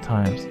few more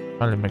times,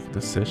 finally make a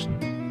decision.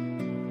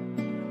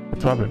 With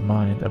troubled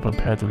mind, I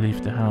prepare to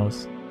leave the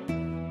house.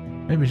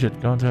 Maybe she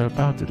had gone to help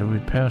out at the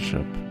repair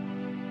shop.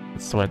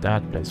 Let's try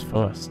that place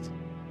first.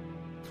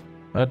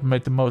 That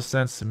made the most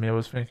sense to me. I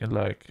was thinking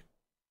like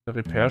the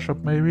repair shop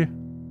maybe.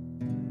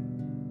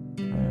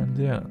 And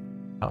yeah,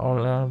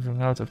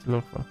 everything else I have to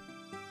look for.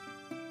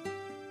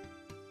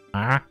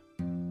 Ah,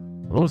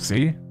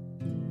 Lucy.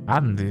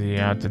 I'm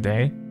here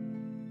today.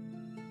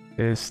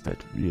 Is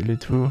that really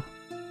true?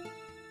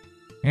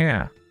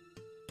 Yeah.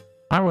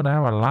 I would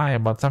never lie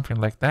about something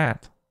like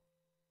that.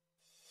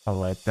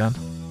 Alright then.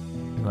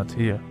 She's not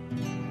here.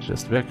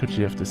 Just where could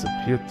she have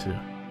disappeared to?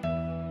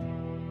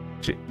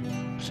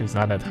 She's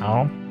not at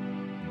home?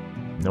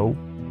 No.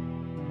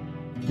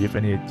 Do you have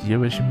any idea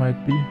where she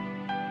might be?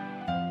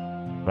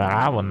 Well,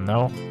 I wouldn't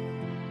know.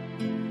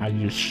 Are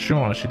you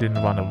sure she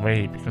didn't run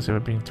away because you were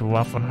being too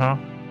rough on her?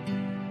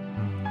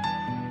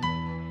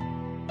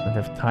 Don't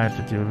have time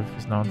to deal with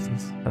this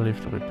nonsense. I'll leave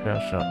the repair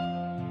shop.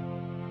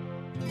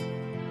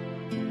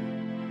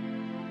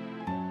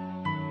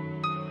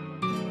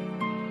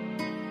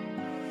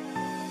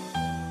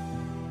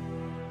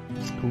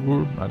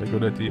 School? Not a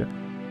good idea.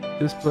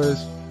 This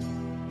place.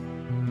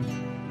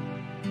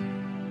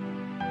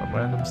 A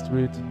random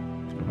street.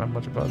 Don't remember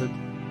much about it.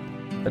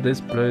 At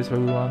this place where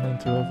we run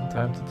into her from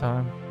time to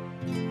time.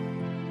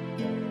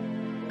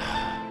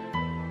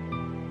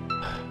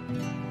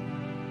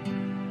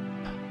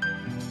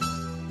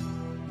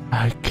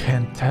 I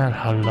can't tell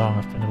how long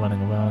I've been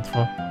running around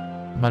for.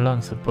 My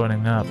lungs are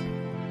burning up.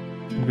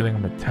 I'm getting a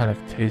metallic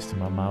taste in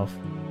my mouth.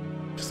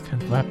 Just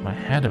can't wrap my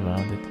head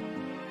around it.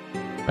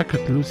 Where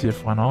could Lucy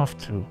have run off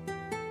to?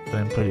 But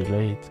I'm pretty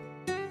late.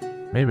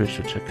 Maybe I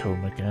should check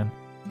home again.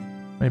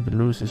 Maybe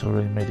Lucy's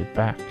already made it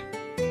back.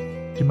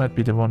 She might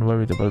be the one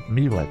worried about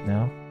me right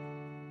now.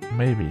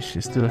 Maybe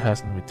she still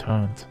hasn't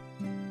returned.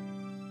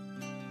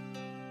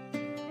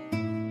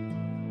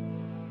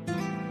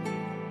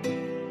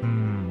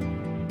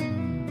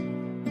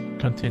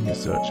 Continue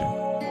searching.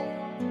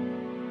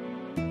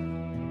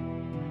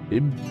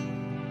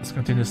 Let's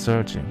continue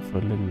searching for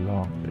a little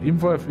longer. Even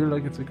though I feel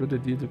like it's a good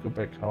idea to go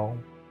back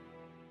home,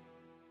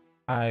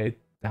 I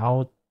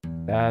doubt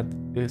that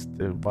is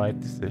the right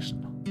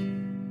decision.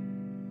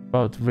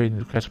 About waiting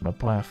to catch my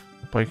breath,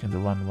 breaking the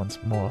run once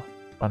more,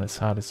 run as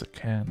hard as I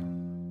can.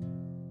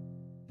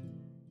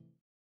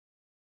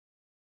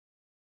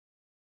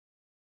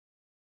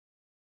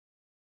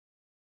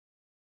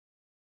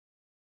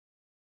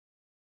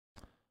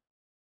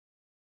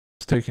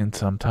 It's taking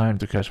some time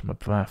to catch my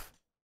breath,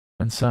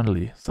 and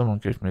suddenly someone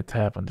gave me a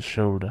tap on the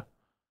shoulder.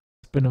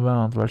 I spin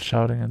around while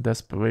shouting in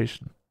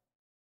desperation.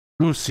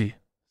 Lucy!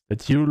 Is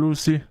that you,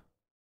 Lucy?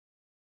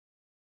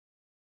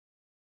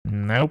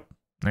 Nope,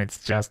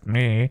 it's just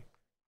me.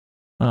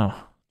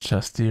 Oh,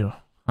 just you.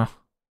 Huh.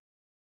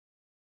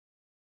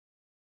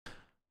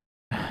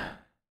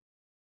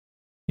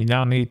 You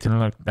don't need to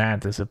look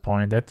that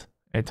disappointed.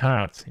 It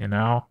hurts, you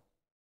know?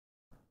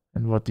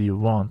 And what do you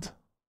want?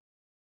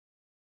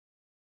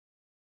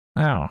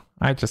 Oh,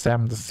 I just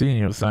happened to see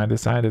you, so I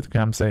decided to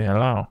come say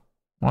hello.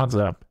 What's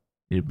up?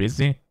 You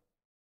busy?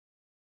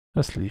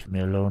 Just leave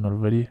me alone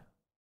already.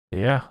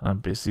 Yeah, I'm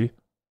busy.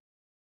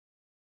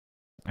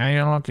 Are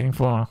you looking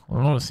for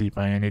Lucy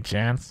by any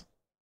chance?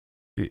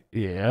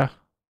 Yeah.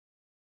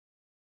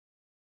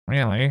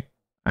 Really?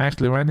 I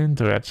actually went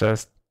into it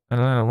just a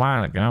little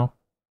while ago.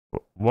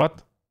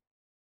 What?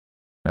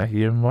 Did I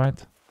hear him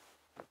right?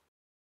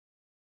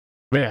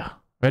 Where?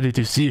 Where did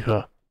you see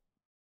her?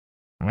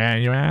 Where,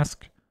 you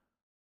ask?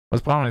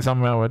 Was probably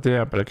somewhere over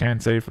there, but I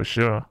can't say for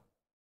sure.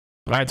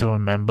 Try to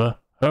remember.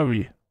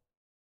 Hurry.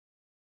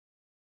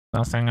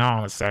 Just hang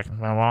on a second.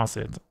 Where was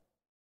it?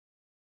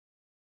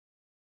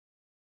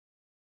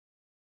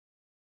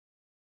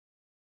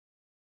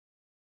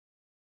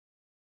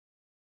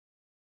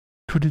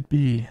 Could it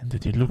be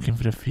that you're looking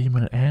for the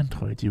female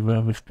android you were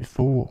with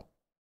before?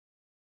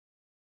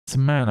 It's a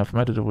man I've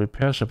met at a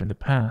repair shop in the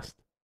past.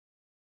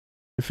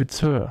 If it's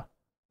her,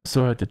 I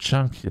saw her at the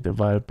junkyard a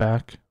while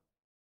back.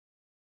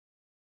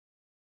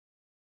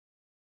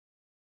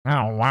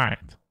 Oh,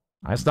 right.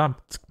 I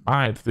stopped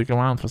by to dig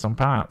around for some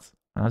parts,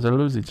 and I saw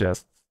Lucy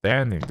just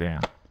standing there.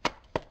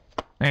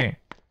 Hey,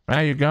 where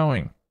are you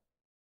going?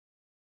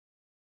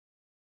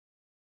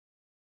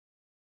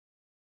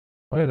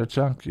 Why the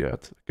junkyard?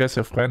 I guess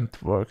your friend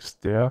works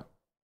there.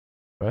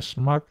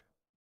 Question mark?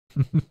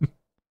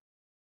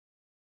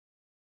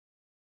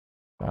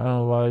 I don't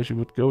know why she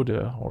would go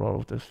there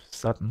all of a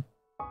sudden.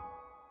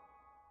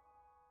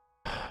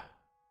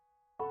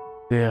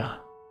 There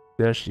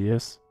she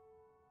is.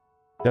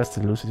 That's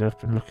the Lucy I've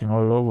been looking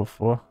all over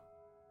for.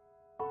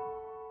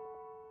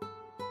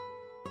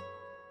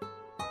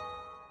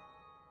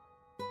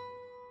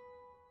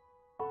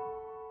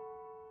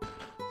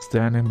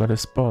 Standing by the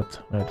spot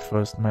where I'd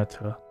first met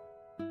her,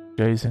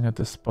 gazing at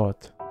the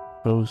spot,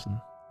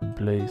 frozen in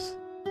place,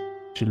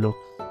 she looks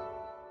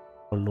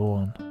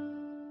forlorn.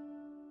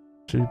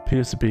 She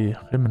appears to be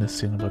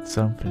reminiscing about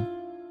something.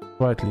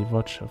 Quietly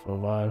watch her for a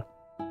while,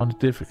 found it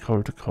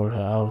difficult to call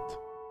her out.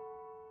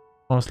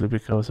 Mostly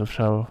because of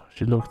how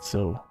she looked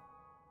so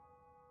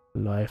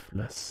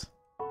lifeless.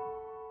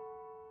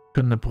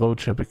 Couldn't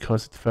approach her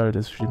because it felt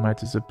as if she might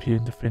disappear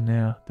into thin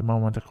air the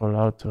moment I called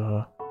out to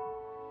her.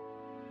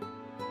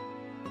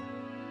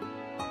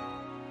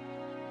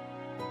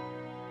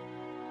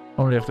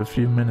 Only after a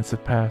few minutes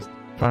had passed,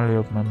 I finally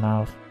opened my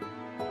mouth.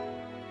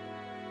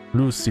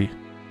 Lucy.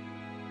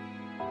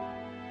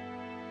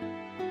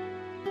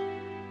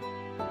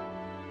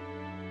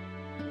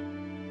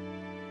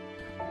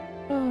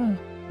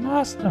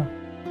 Master.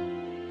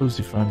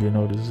 Lucy finally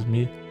notices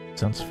me.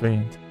 Sounds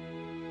faint.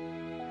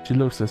 She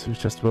looks as if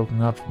she's just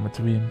woken up from a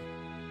dream.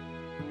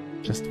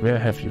 Just where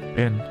have you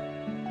been?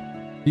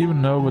 Do you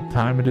even know what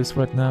time it is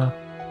right now?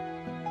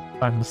 I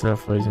find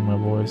myself raising my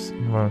voice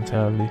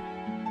involuntarily.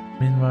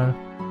 Meanwhile,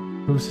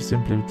 Lucy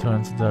simply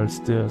returns and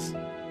downstairs.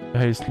 A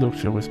haste look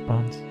she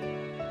responds.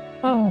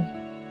 Oh,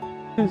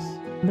 it's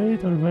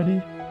late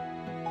already.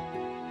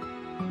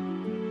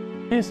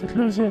 Is it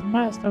Lucy and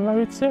Master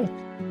very sick?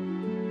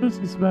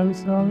 Lucy's very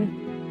sorry.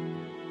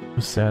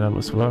 Who said I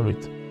was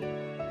worried?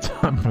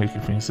 I'm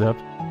making things up.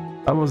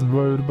 I wasn't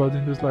worried about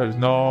in the slightest.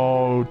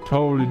 No,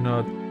 totally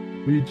not.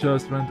 We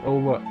just went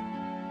over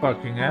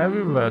fucking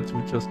everywhere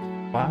to just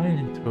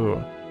find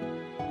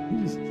her.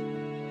 Jesus.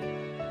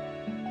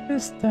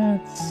 Is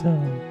that so?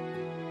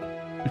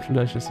 She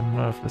flashes a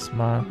mirthless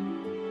smile,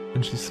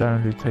 and she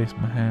silently takes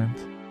my hand.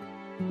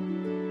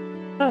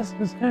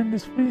 Master's hand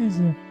is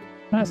freezing.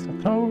 Master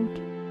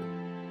cold.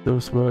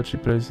 Those words she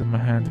places my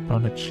hand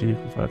upon her cheek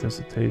without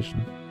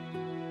hesitation.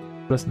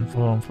 Pleasant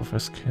warmth of her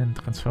skin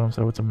transforms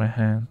over to my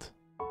hand.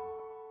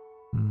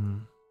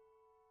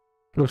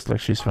 Looks like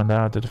she's found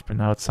out that I've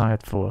been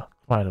outside for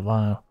quite a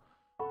while.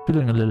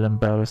 Feeling a little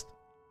embarrassed,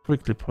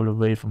 quickly pull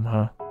away from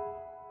her.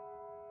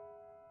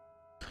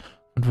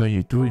 What were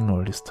you doing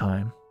all this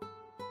time?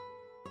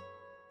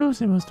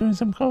 Lucy was doing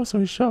some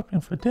grocery shopping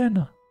for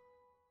dinner.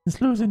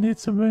 Since Lucy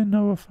needs to win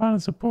our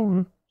father's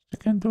approval, she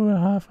can do her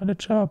half of the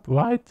job,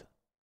 right?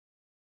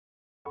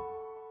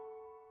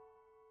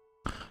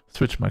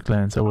 Switch my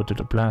glance over to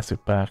the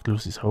plastic bag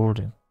Lucy's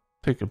holding.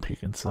 Take a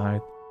peek inside.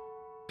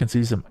 You can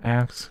see some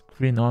eggs,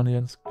 green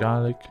onions,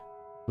 garlic,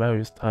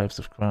 various types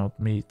of ground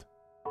meat.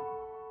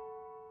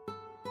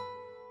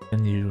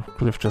 And you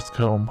could have just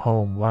come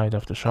home right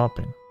after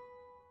shopping.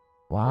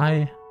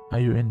 Why are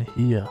you in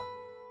here?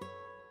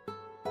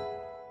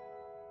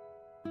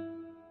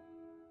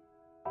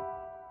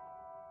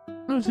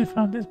 Lucy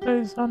found this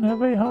place on her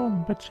way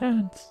home by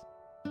chance.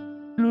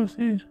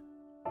 Lucy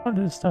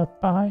wanted to stop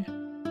by.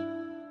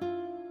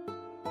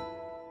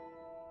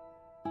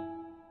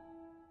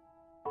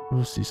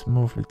 Lucy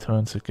smoothly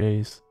turns her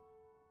gaze,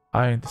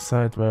 eyeing the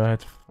side where I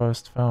had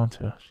first found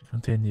her. She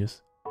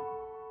continues.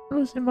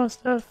 Lucy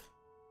must have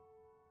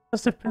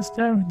been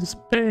staring into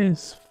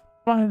space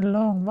for quite a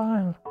long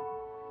while.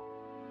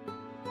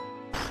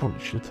 Holy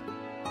shit.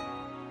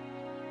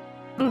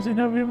 Lucy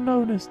never even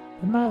noticed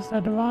the master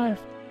had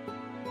arrived.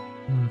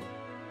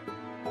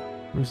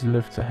 Lucy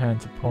lifts her hand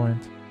to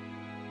point.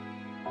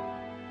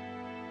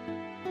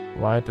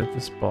 Right at the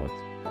spot.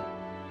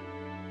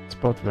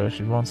 Spot where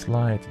she once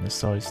lied in a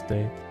sorry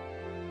state.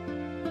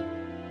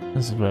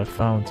 This is where I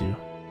found you,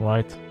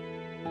 right?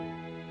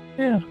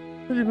 Yeah,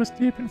 Lucy was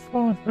deep in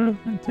thought for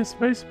looking at this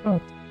very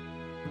spot.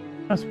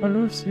 As for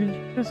Lucy,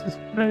 this is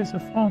a place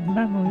of fond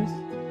memories.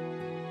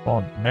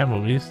 Fond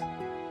memories?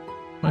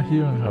 Am I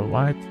hearing her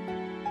right?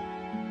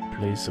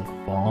 Place of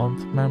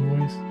fond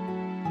memories?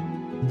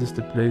 This is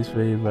the place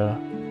where you were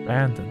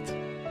abandoned.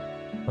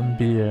 Wouldn't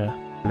be a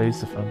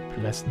place of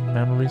unpleasant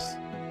memories?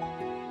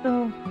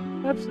 No,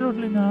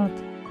 absolutely not.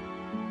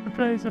 A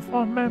place of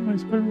fond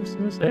memories where Lucy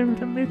was able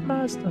to meet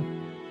Master.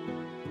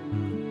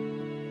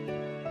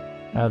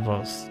 That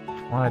was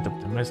quite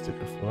optimistic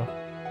of her.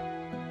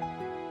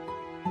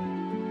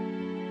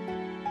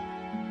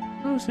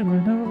 Lucy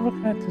will never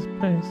forget this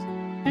place.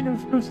 Even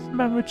if Lucy's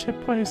memory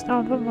chip weighs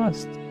down to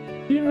rust.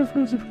 Even if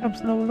Lucy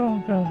becomes no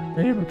longer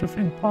able to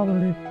think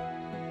properly.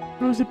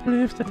 Lucy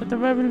believes that at the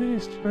very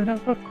least she will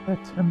never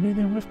forget her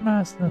meeting with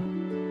Master.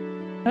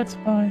 That's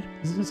why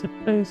this is a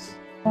place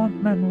of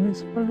fond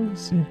memories for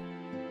Lucy.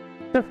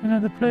 Definitely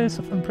not a place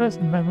of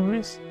unpleasant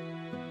memories.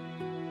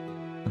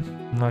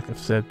 Like I've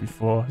said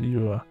before,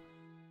 you are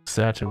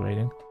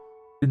exaggerating.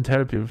 Didn't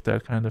help you with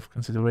that kind of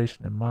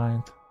consideration in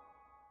mind.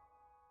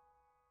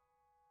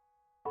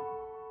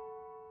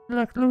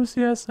 Like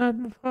Lucy has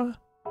said before,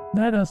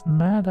 that doesn't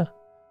matter.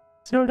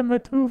 The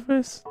ultimate truth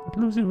is that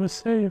Lucy was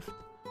saved.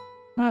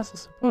 Master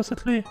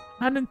supposedly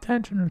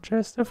unintentional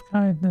gest of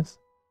kindness.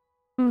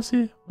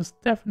 Lucy was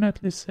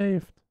definitely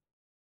saved.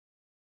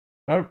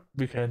 Well,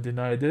 we can't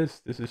deny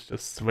this. This is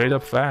just straight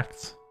up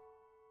facts.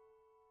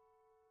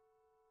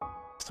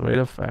 Straight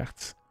up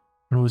facts.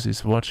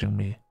 Lucy's watching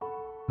me.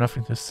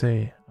 Nothing to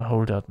say. I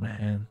hold out my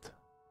hand.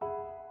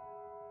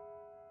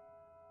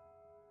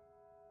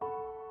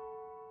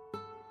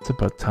 It's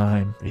about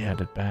time we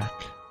had it back.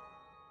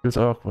 Feels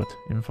awkward,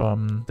 even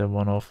from the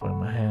one offering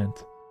my hand.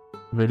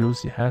 The way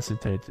Lucy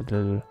hesitated a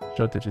little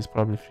showed that she's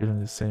probably feeling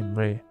the same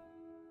way.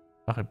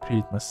 I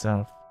repeat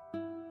myself.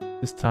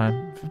 This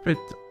time with a bit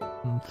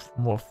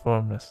more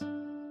firmness.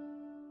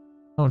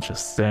 Don't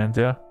just stand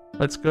there.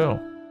 Let's go.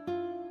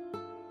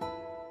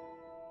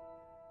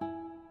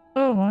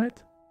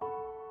 Alright.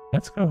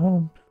 Let's go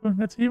home before it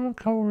gets even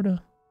colder.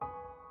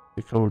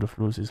 The cold of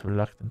Lucy's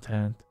reluctant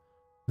hand.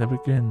 And I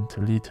begin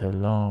to lead her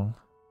along.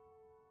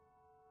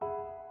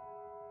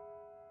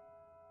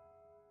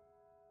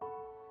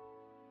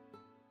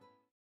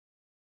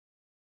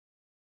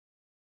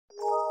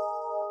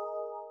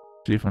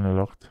 Achievement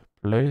unlocked.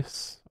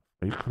 Place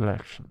of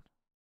recollection.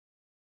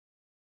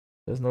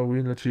 There's no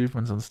real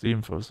achievements on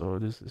Steam for, so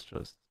this is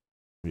just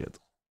weird.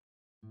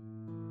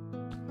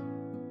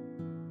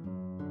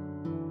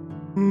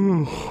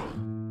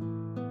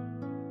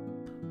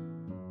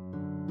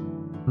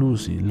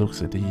 Lucy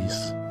looks at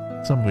ease.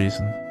 For some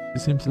reason, she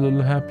seems a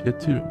little happier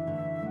too.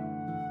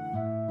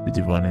 Did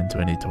you run into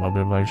any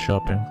trouble while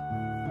shopping?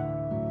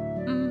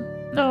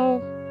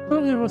 No,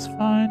 Lucy was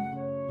fine.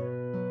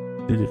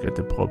 Did you get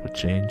the proper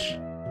change?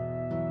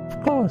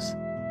 Of course.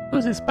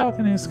 Lucy's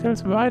bargaining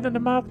skills were right on the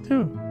mark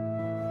too.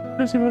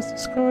 Lucy was the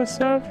score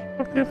herself,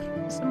 would give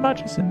as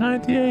much as a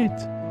 98.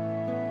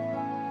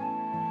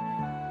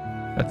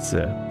 That's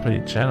a pretty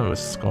generous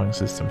scoring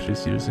system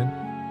she's using.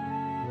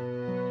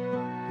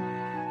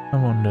 I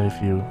wonder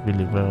if you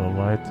really were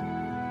alright,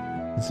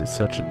 since it's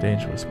such a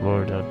dangerous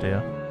world out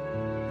there.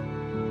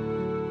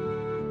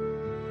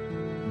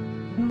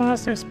 Can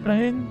Master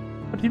explain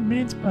what he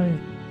means by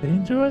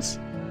dangerous?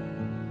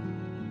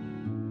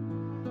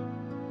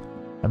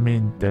 I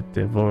mean that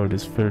the world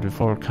is filled with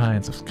all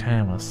kinds of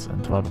scammers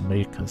and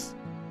troublemakers,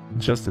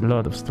 and just a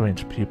lot of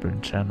strange people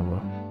in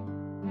general.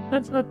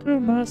 That's not true,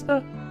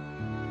 Master.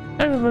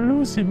 Everywhere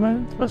Lucy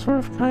went was full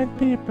of kind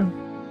people.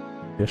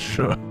 Yeah,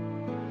 sure.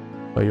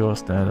 By your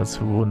standards,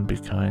 who wouldn't be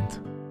kind?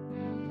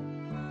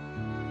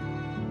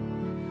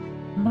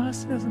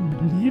 Master doesn't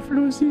believe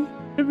Lucy?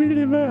 They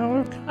really were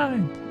all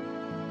kind.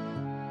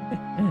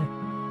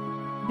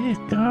 Hey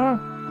girl,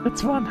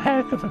 that's one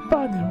heck of a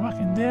body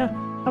walking there.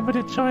 How about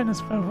you join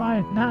us for a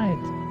wild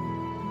night?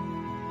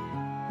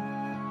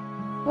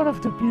 One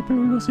of the people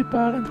who Lucy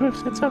bargained with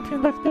said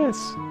something like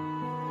this.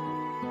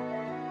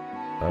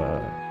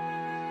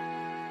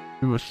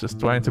 He was just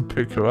trying to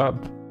pick her up.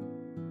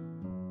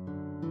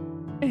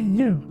 Hey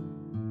you,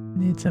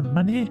 need some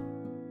money?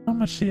 How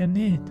much do you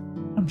need?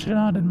 I'm chilling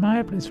out in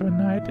my place for a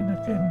night and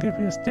I can give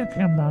you a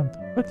stinking amount.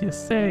 What do you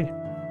say?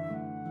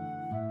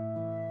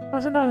 I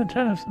was another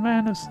generous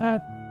man who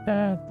said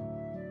that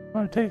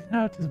while taking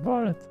out his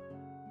wallet.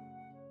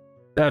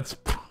 That's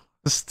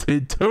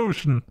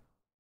prostitution.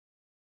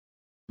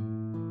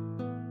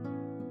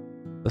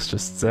 That's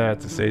just sad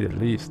to say the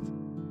least.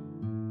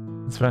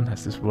 Since when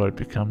has this world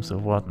become so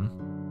rotten?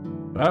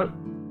 Well,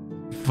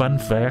 fun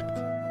fact.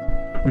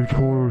 It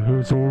all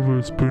has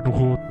always been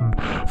rotten,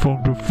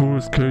 from the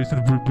first case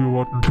and will be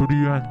rotten to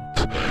the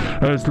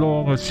end. As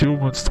long as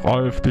humans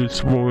drive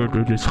this world,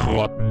 it is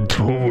rotten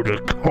to the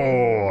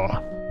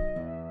core.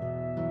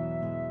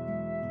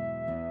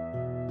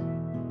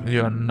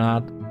 You're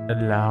not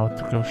allowed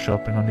to go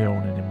shopping on your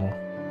own anymore.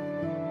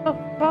 Oh,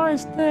 why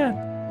is that?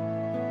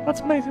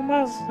 What's making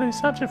Master say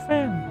such a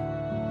thing?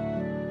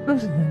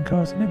 Lucy didn't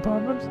cause any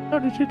problems, nor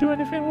did she do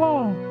anything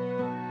wrong.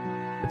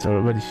 The it's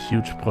already a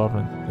huge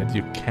problem and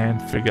you can't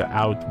figure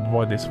out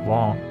what is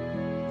wrong.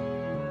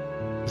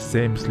 The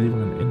same as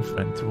leaving an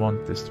infant to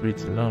wander the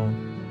streets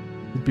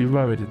alone. You'd be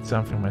worried that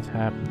something might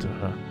happen to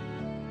her.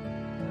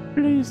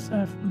 Please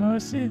have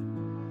mercy.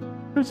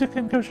 Lucy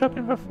can go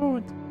shopping for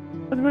food,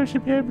 but will she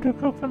be able to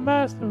cook for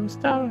Master who's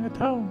starving at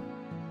home?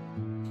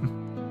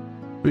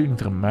 Being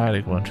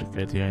dramatic won't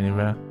get you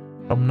anywhere.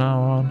 From now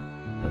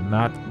on, you're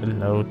not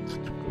allowed to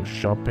go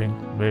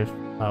shopping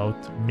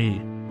without me.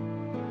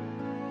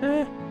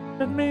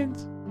 That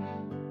means...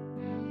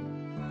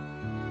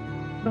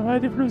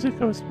 Provided Lucy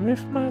goes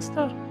with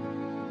Master?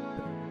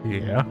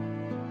 Yeah.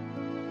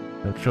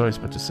 No choice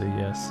but to say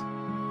yes.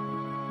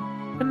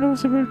 And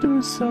Lucy will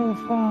do so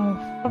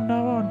from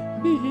now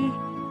on. Hee hee.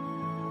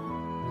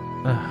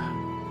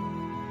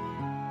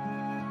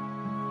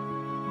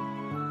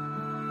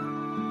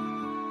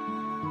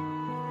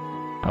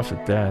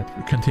 After that,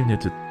 we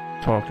continued to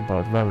talk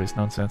about various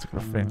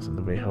nonsensical things on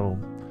the way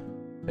home.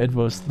 It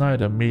was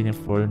neither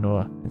meaningful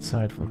nor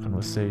insightful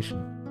conversation.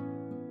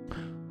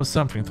 It was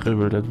something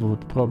trivial that we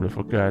would probably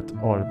forget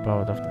all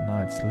about after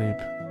night's sleep.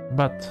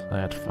 But I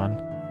had fun,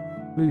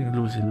 leading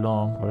Lucy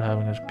along while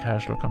having a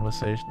casual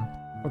conversation,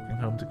 walking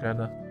home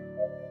together.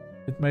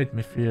 It made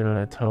me feel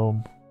at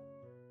home.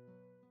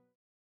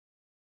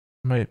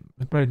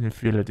 It made me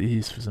feel at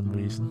ease for some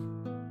reason.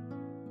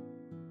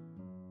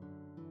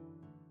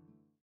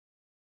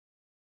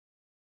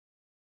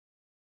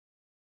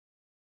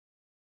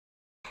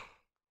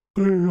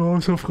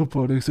 Also of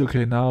robotics.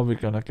 Okay, now we're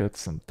gonna get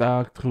some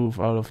dark truth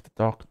out of the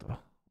doctor.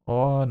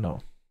 Oh no,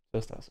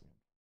 just us.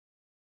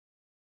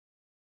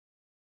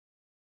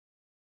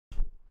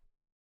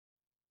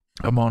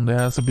 Come on, there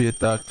has to be a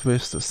dark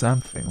twist or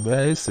something.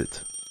 Where is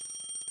it?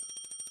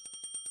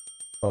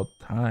 About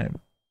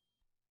time.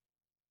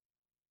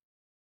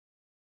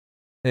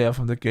 Yeah,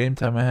 from the game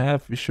time I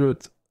have, we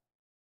should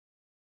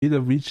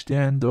either reach the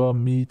end or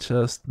me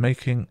just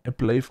making a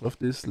playthrough of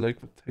this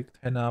like would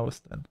take 10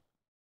 hours then.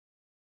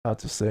 Hard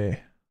to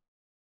say.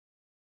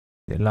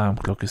 The alarm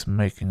clock is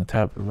making a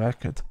terrible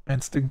racket. I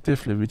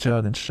instinctively reach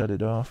out and shut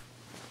it off.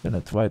 Then I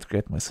try to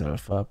get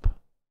myself up.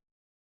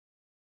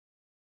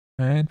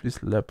 And we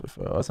slept with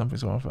her, or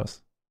something's wrong with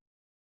us.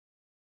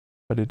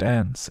 But it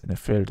ends in a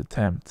failed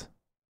attempt.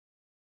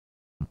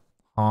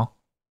 Huh?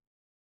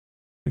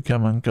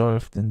 Become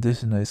engulfed in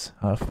dizziness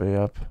halfway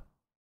up.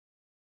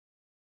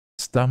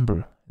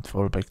 Stumble and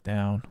fall back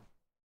down.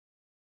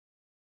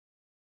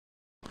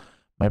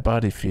 My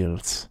body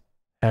feels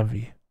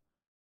heavy.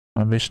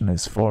 My vision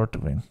is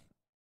faltering.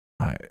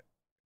 I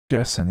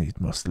guess I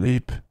need more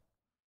sleep.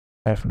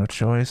 I have no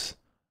choice.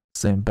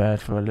 Stay in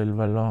bed for a little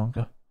while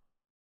longer.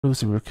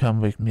 Lucy will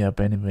come wake me up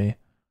anyway.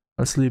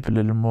 I'll sleep a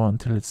little more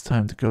until it's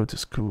time to go to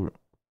school.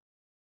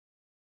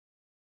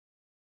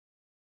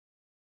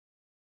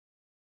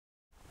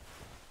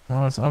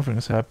 Well, something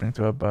is happening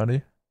to her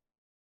body.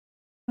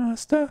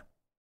 Master?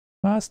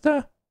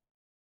 Master?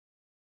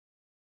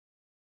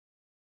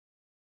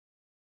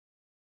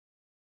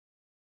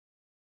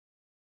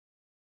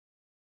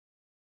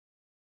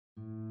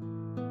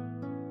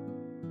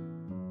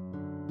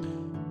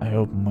 I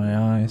open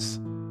my eyes,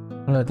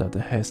 let out a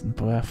hastened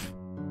breath.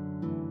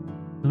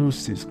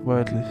 Lucy is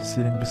quietly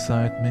sitting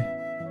beside me,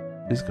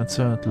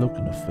 disconcerted look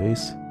on her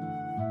face.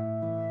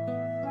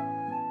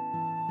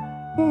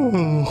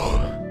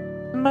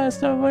 Oh,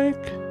 Master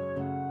awake?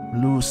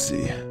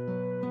 Lucy.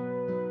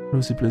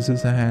 Lucy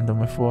places her hand on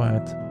my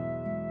forehead,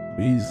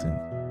 breathing.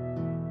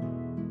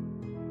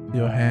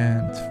 Your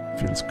hand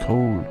feels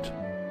cold.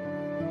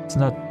 It's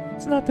not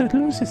that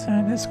Lucy's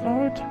hand is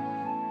cold.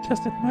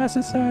 Just that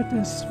Master's head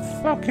is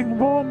fucking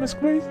warm as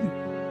crazy.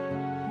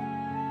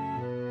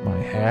 My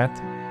head?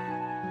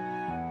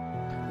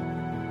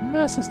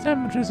 Master's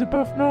temperature is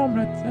above normal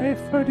at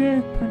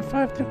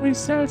 38.5 degrees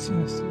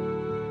Celsius.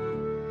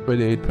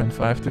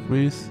 38.5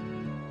 degrees?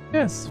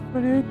 Yes,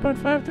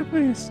 38.5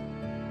 degrees.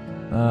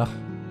 Ah,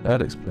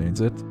 that explains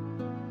it.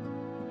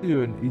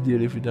 You're an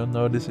idiot if you don't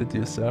notice it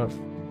yourself.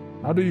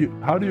 How do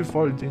you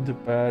fall into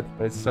bed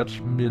by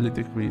such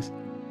milli-degrees?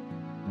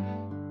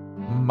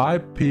 My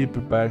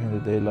people back in the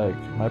day, like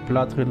my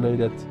blood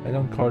related, I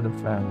don't call them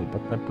family,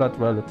 but my blood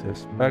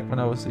relatives, back when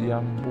I was a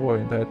young boy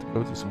and I had to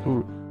go to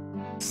school,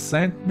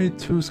 sent me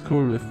to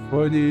school with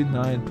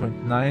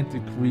 49.9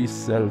 degrees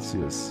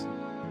Celsius.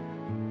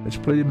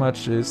 Which pretty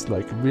much is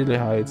like really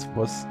high. It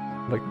was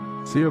like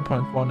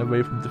 0.1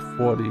 away from the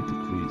 40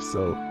 degrees,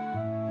 so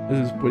this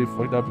is pretty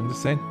fucked up. And they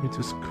sent me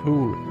to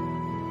school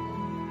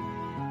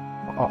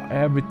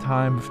every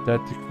time with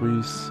that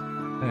degrees,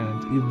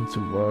 and even to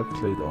work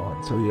later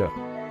on. So yeah,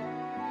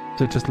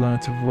 so just learn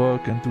to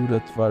work and do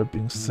that while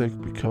being sick,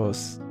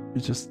 because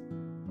you just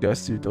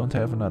guess you don't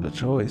have another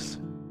choice.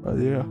 But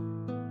yeah,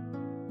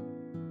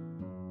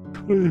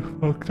 pretty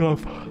fucked up.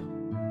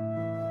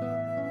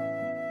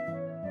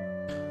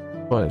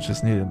 But I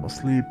just needed more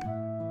sleep.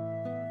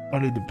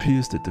 But it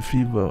appears that the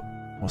fever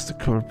was the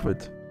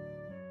culprit.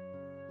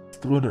 It's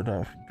true that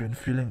I've been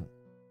feeling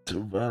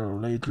too well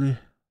lately.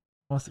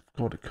 Must have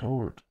caught a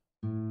cold.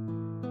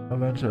 I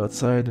ventured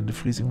outside in the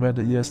freezing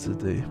weather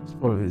yesterday. It's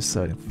probably a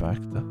deciding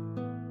factor.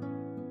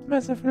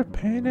 Massive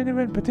pain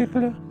anywhere in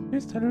particular?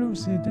 Please tell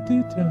Lucy the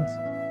details.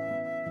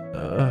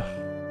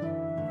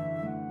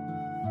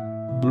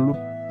 Bloop.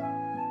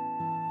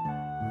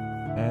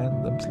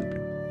 And I'm sleeping.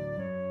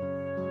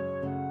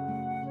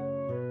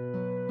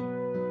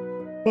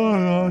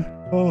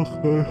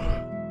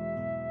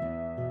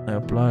 I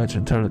oblige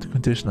and tell her the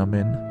condition I'm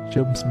in. She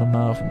opens my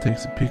mouth and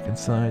takes a peek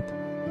inside.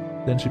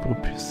 Then she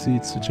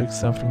proceeds to check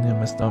something near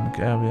my stomach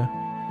area.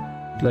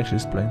 Like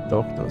she's playing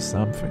doctor or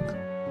something.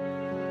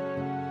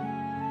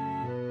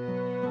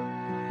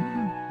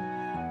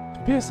 It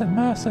appears that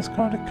Master's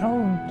caught a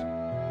cold.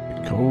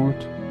 A cold?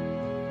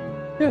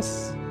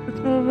 Yes, but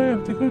we're aware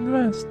of the good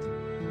rest.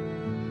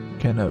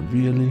 Can I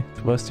really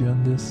trust you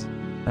on this?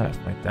 I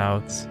have my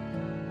doubts.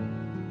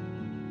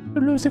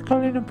 Will Lucy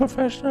call in a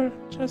professional,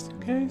 just in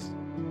case?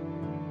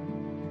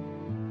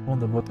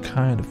 Wonder what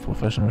kind of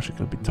professional she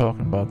could be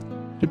talking about.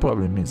 She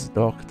probably means a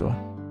doctor.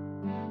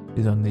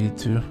 You don't need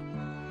to.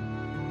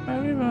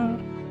 Very well.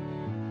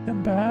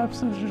 Then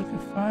perhaps we should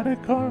give Father a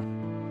call?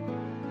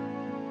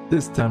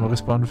 This time I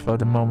respond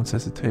without a moment's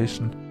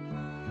hesitation.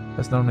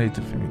 There's no need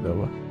to think it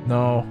over.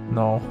 No,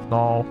 no,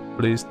 no,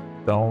 please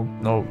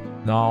don't, no,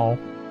 no.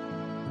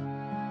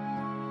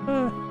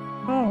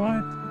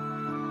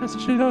 Alright.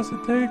 As she does to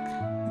take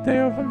a day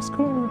off from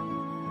school,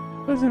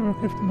 Lucy will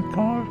give them a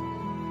call.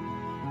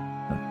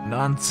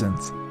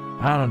 Nonsense.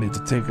 I don't need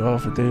to take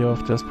off a day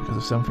off just because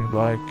of something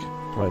like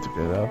try to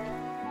get up.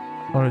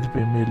 Only to be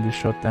immediately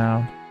shut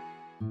down.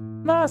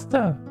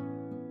 Master!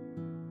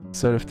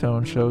 Assertive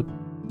tone showed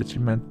that she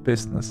meant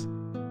business.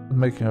 Not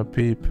making her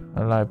peep,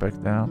 I lie back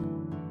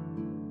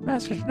down.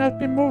 Master should not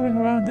be moving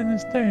around in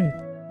his state.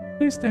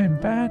 Please stay in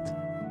bed.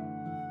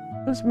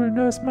 Lucy will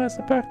nurse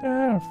Master back to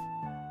health.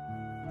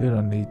 You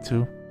don't need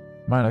to.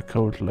 Minor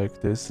cold like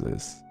this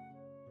is.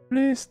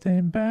 Please stay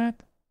in bed.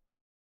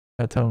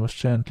 Her tone was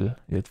gentle,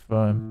 yet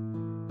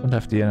firm. Don't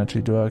have the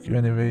energy to argue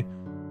anyway,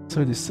 so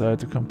I decide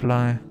to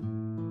comply.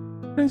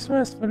 Please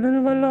rest for a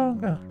little while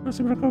longer.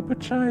 Lucy will go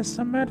purchase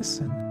some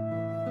medicine.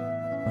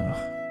 Ugh.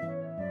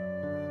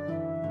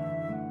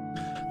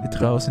 The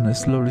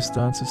drowsiness slowly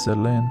starts to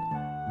settle in.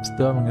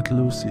 Staring at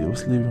Lucy, I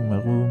was leaving my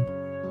room,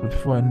 but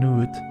before I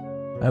knew it,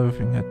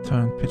 everything had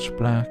turned pitch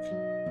black.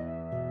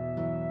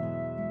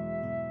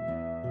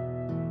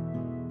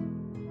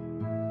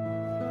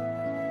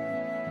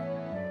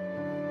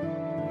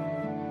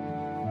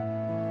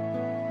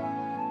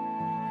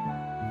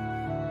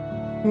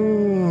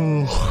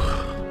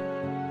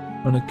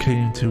 When I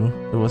came to,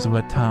 there was a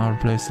wet towel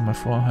placed on my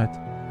forehead.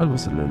 I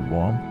was a little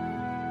warm.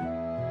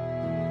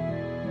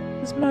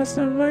 Is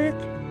Master awake?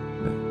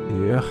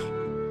 Yeah.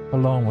 How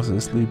long was I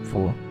asleep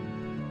for?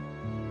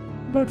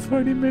 About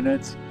 30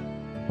 minutes.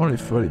 Only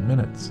 30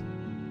 minutes.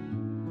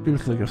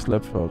 Feels like I've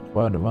slept for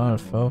quite a while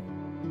though.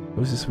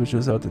 Lucy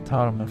switches out the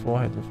towel on my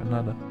forehead with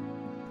another.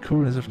 The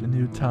coolness of the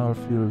new towel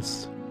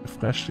feels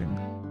refreshing.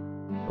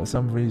 For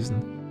some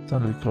reason,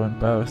 suddenly grow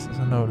embarrassed as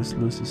I notice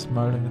Lucy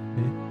smiling at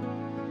me.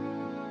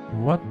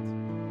 What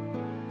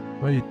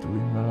were you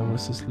doing while I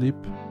was asleep?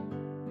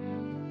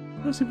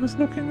 Lucy was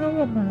looking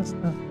over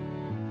Master.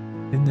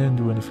 You didn't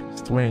do anything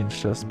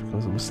strange just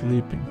because I was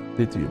sleeping,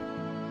 did you?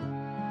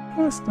 Of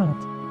course not.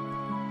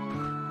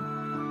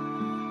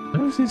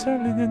 Lucy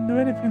certainly didn't do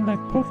anything like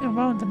poking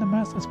around in the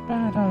Master's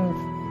bed out of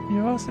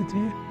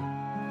curiosity.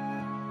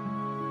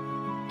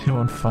 You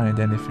won't find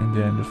anything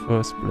there in the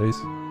first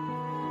place.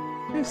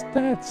 Is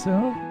that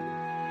so?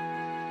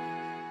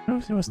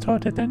 Lucy was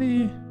taught that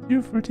any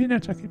youthful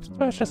teenager keeps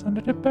treasures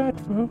under the bed,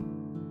 though.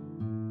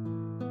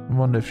 I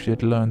wonder if she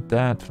had learned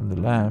that from the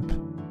lab.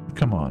 But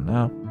come on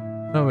now.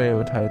 No way I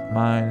would hide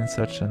mine in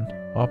such an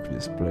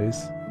obvious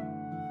place.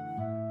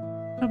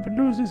 No, but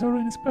Lucy's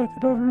already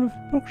inspected all of the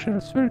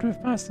bookshelves filled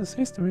with Master's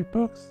history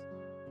books.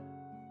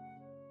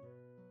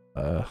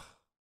 Ugh.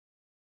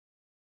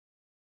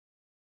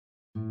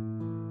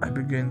 I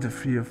begin to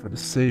fear for the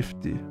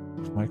safety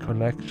of my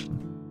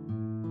collection.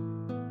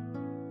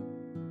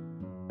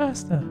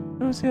 Master,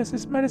 Lucy has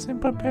his medicine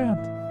prepared.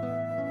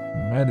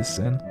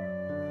 Medicine?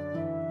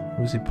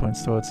 Lucy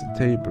points towards the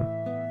table.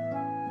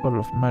 A bottle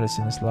of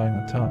medicine is lying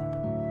on top.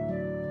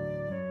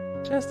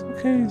 Just in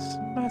case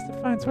Master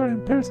finds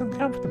wearing pills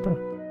uncomfortable,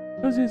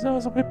 Lucy has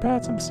also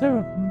prepared some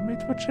syrup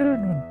made for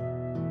children.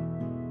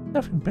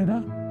 Nothing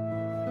bitter.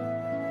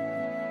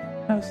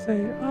 Now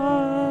say,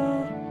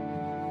 ah.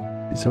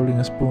 He's holding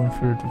a spoon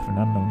filled with an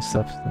unknown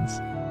substance.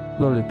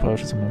 Slowly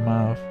pushes in my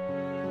mouth.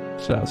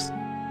 Just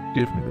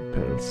give me the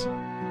pills.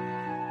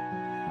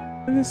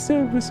 And the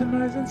syrup is so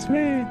nice and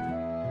sweet.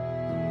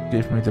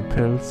 Give me the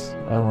pills.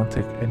 I won't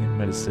take any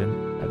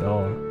medicine at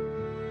all.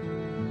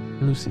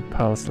 Lucy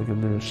pouts like a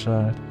little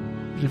child.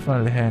 She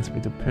finally hands me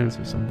the pills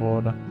with some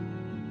water.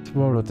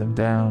 Swallow them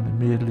down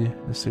immediately,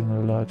 a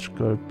single large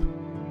gulp.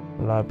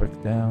 I lie back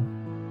down.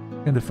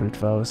 In the filled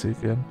drowsy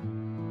again.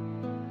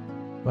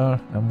 Well,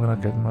 I'm gonna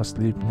get more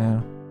sleep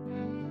now.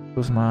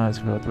 Close my eyes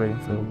without waiting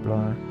for a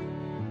reply.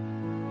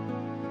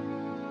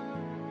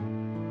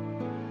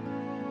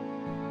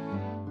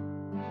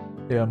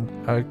 Yeah,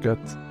 I got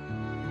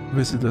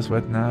visitors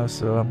right now,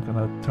 so I'm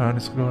gonna turn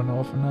this screen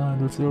off now, and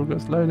we'll see you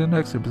guys later in the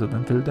next episode.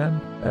 Until then,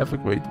 have a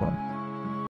great one.